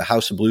was at the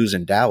House of Blues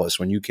in Dallas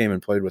when you came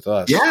and played with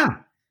us. Yeah.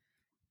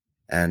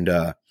 And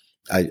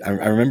I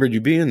remembered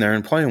you being there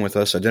and playing with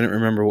us. I didn't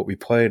remember what we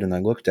played, and I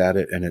looked at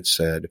it, and it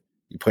said,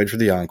 you played for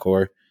the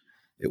encore.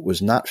 It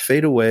was Not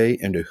Fade Away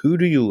into Who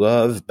Do You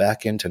Love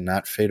back into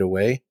Not Fade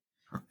Away.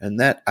 And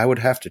that I would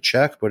have to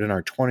check, but in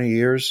our 20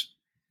 years,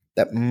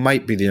 that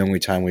might be the only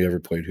time we ever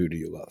played Who Do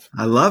You Love.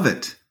 I love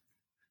it.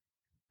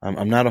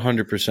 I'm not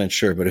 100%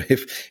 sure, but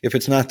if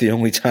it's not the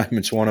only time,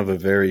 it's one of a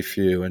very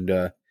few.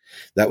 And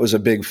that was a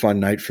big fun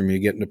night for me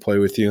getting to play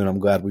with you, and I'm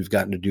glad we've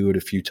gotten to do it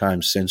a few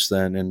times since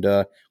then.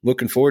 And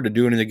looking forward to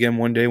doing it again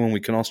one day when we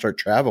can all start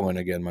traveling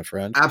again, my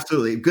friend.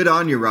 Absolutely. Good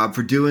on you, Rob,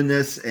 for doing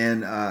this.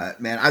 And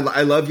man,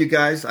 I love you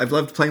guys. I've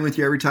loved playing with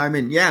you every time.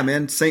 And yeah,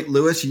 man, St.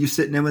 Louis, you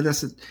sitting in with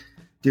us,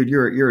 dude.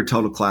 You're a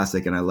total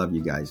classic, and I love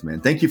you guys,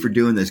 man. Thank you for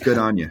doing this. Good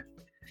on you.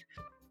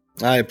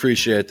 I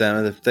appreciate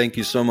that. Thank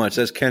you so much.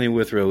 That's Kenny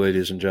Withrow,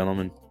 ladies and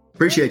gentlemen.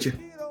 Appreciate you.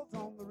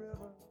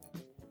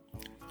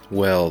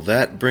 Well,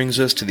 that brings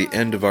us to the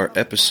end of our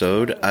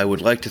episode. I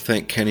would like to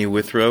thank Kenny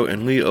Withrow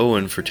and Lee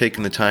Owen for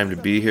taking the time to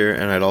be here,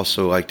 and I'd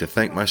also like to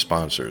thank my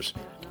sponsors,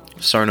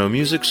 Sarno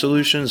Music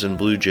Solutions and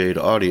Blue Jade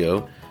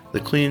Audio,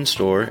 The Clean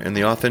Store, and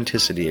the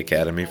Authenticity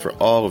Academy for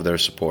all of their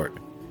support.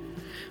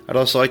 I'd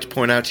also like to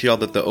point out to y'all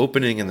that the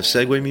opening and the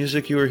segue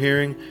music you are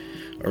hearing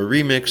are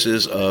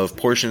remixes of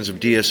portions of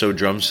DSO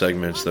drum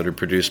segments that are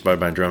produced by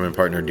my drumming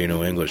partner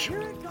Dino English.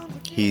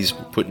 He's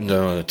putting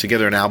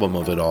together an album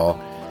of it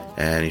all,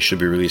 and he should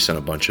be releasing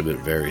a bunch of it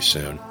very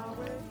soon.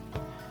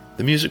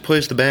 The Music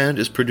Plays the Band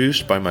is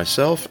produced by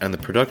myself and the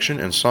production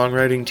and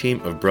songwriting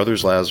team of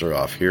Brothers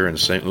Lazaroff here in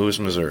St. Louis,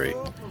 Missouri.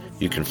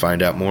 You can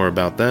find out more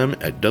about them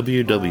at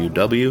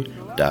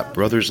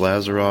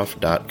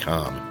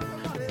www.brotherslazaroff.com.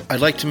 I'd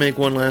like to make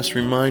one last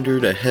reminder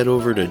to head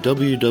over to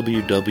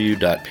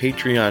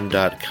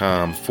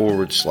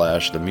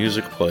www.patreon.com/The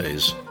Music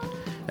Plays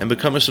and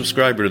become a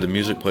subscriber to the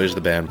Music Plays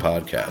the Band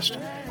podcast.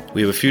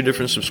 We have a few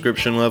different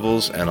subscription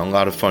levels and a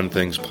lot of fun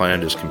things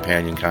planned as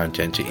companion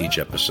content to each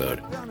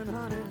episode.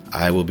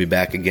 I will be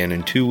back again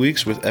in 2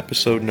 weeks with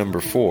episode number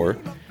 4,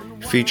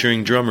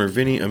 featuring drummer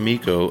Vinny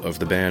Amico of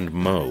the band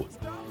Mo.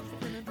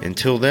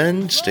 Until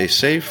then, stay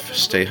safe,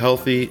 stay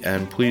healthy,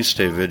 and please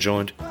stay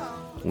vigilant.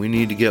 We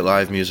need to get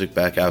live music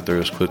back out there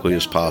as quickly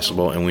as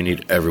possible, and we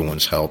need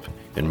everyone's help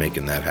in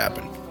making that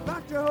happen.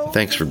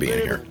 Thanks for being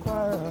here.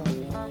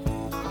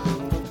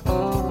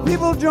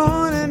 People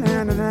joining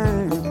hand in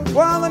hand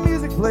while the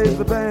music plays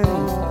the band.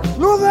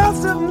 Lose out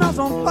setting us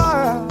on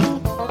fire.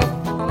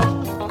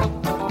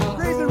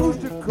 Crazy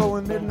rooster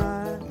crowing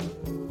midnight.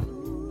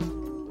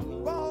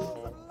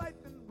 Balls of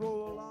lightning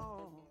roll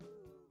along.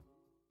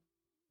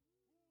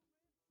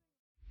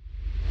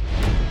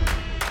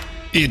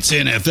 It's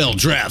NFL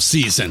draft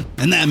season,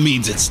 and that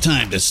means it's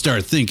time to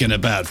start thinking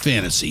about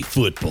fantasy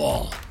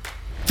football.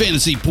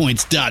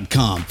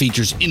 FantasyPoints.com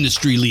features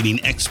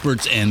industry-leading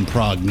experts and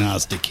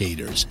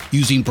prognosticators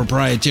using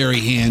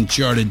proprietary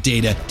hand-charted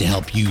data to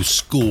help you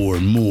score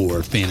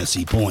more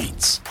fantasy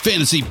points.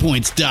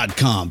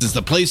 FantasyPoints.com is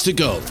the place to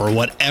go for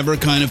whatever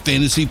kind of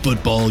fantasy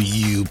football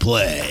you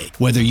play.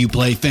 Whether you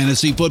play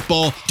fantasy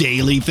football,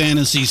 daily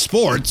fantasy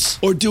sports,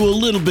 or do a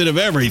little bit of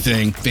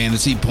everything,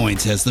 Fantasy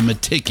Points has the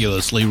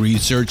meticulously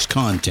researched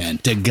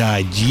content to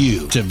guide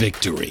you to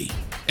victory.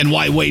 And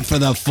why wait for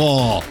the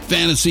fall?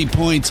 Fantasy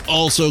Points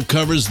also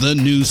covers the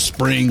new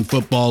spring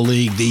football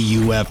league, the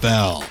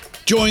UFL.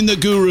 Join the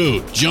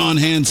guru, John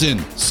Hansen,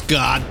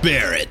 Scott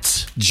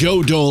Barrett,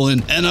 Joe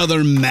Dolan, and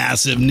other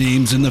massive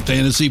names in the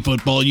fantasy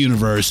football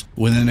universe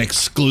with an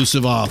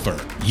exclusive offer.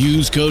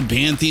 Use code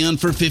Pantheon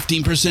for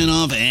 15%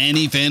 off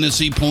any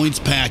Fantasy Points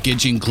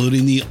package,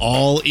 including the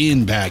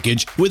all-in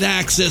package, with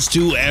access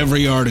to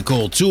every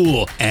article,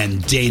 tool,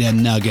 and data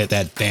nugget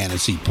that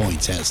Fantasy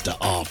Points has to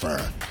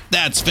offer.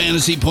 That's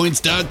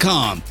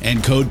FantasyPoints.com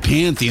and code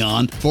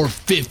Pantheon for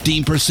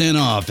 15%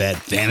 off at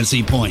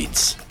Fantasy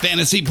Points.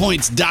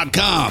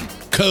 FantasyPoints.com,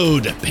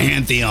 code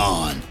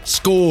Pantheon.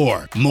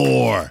 Score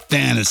more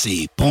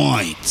fantasy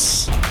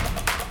points.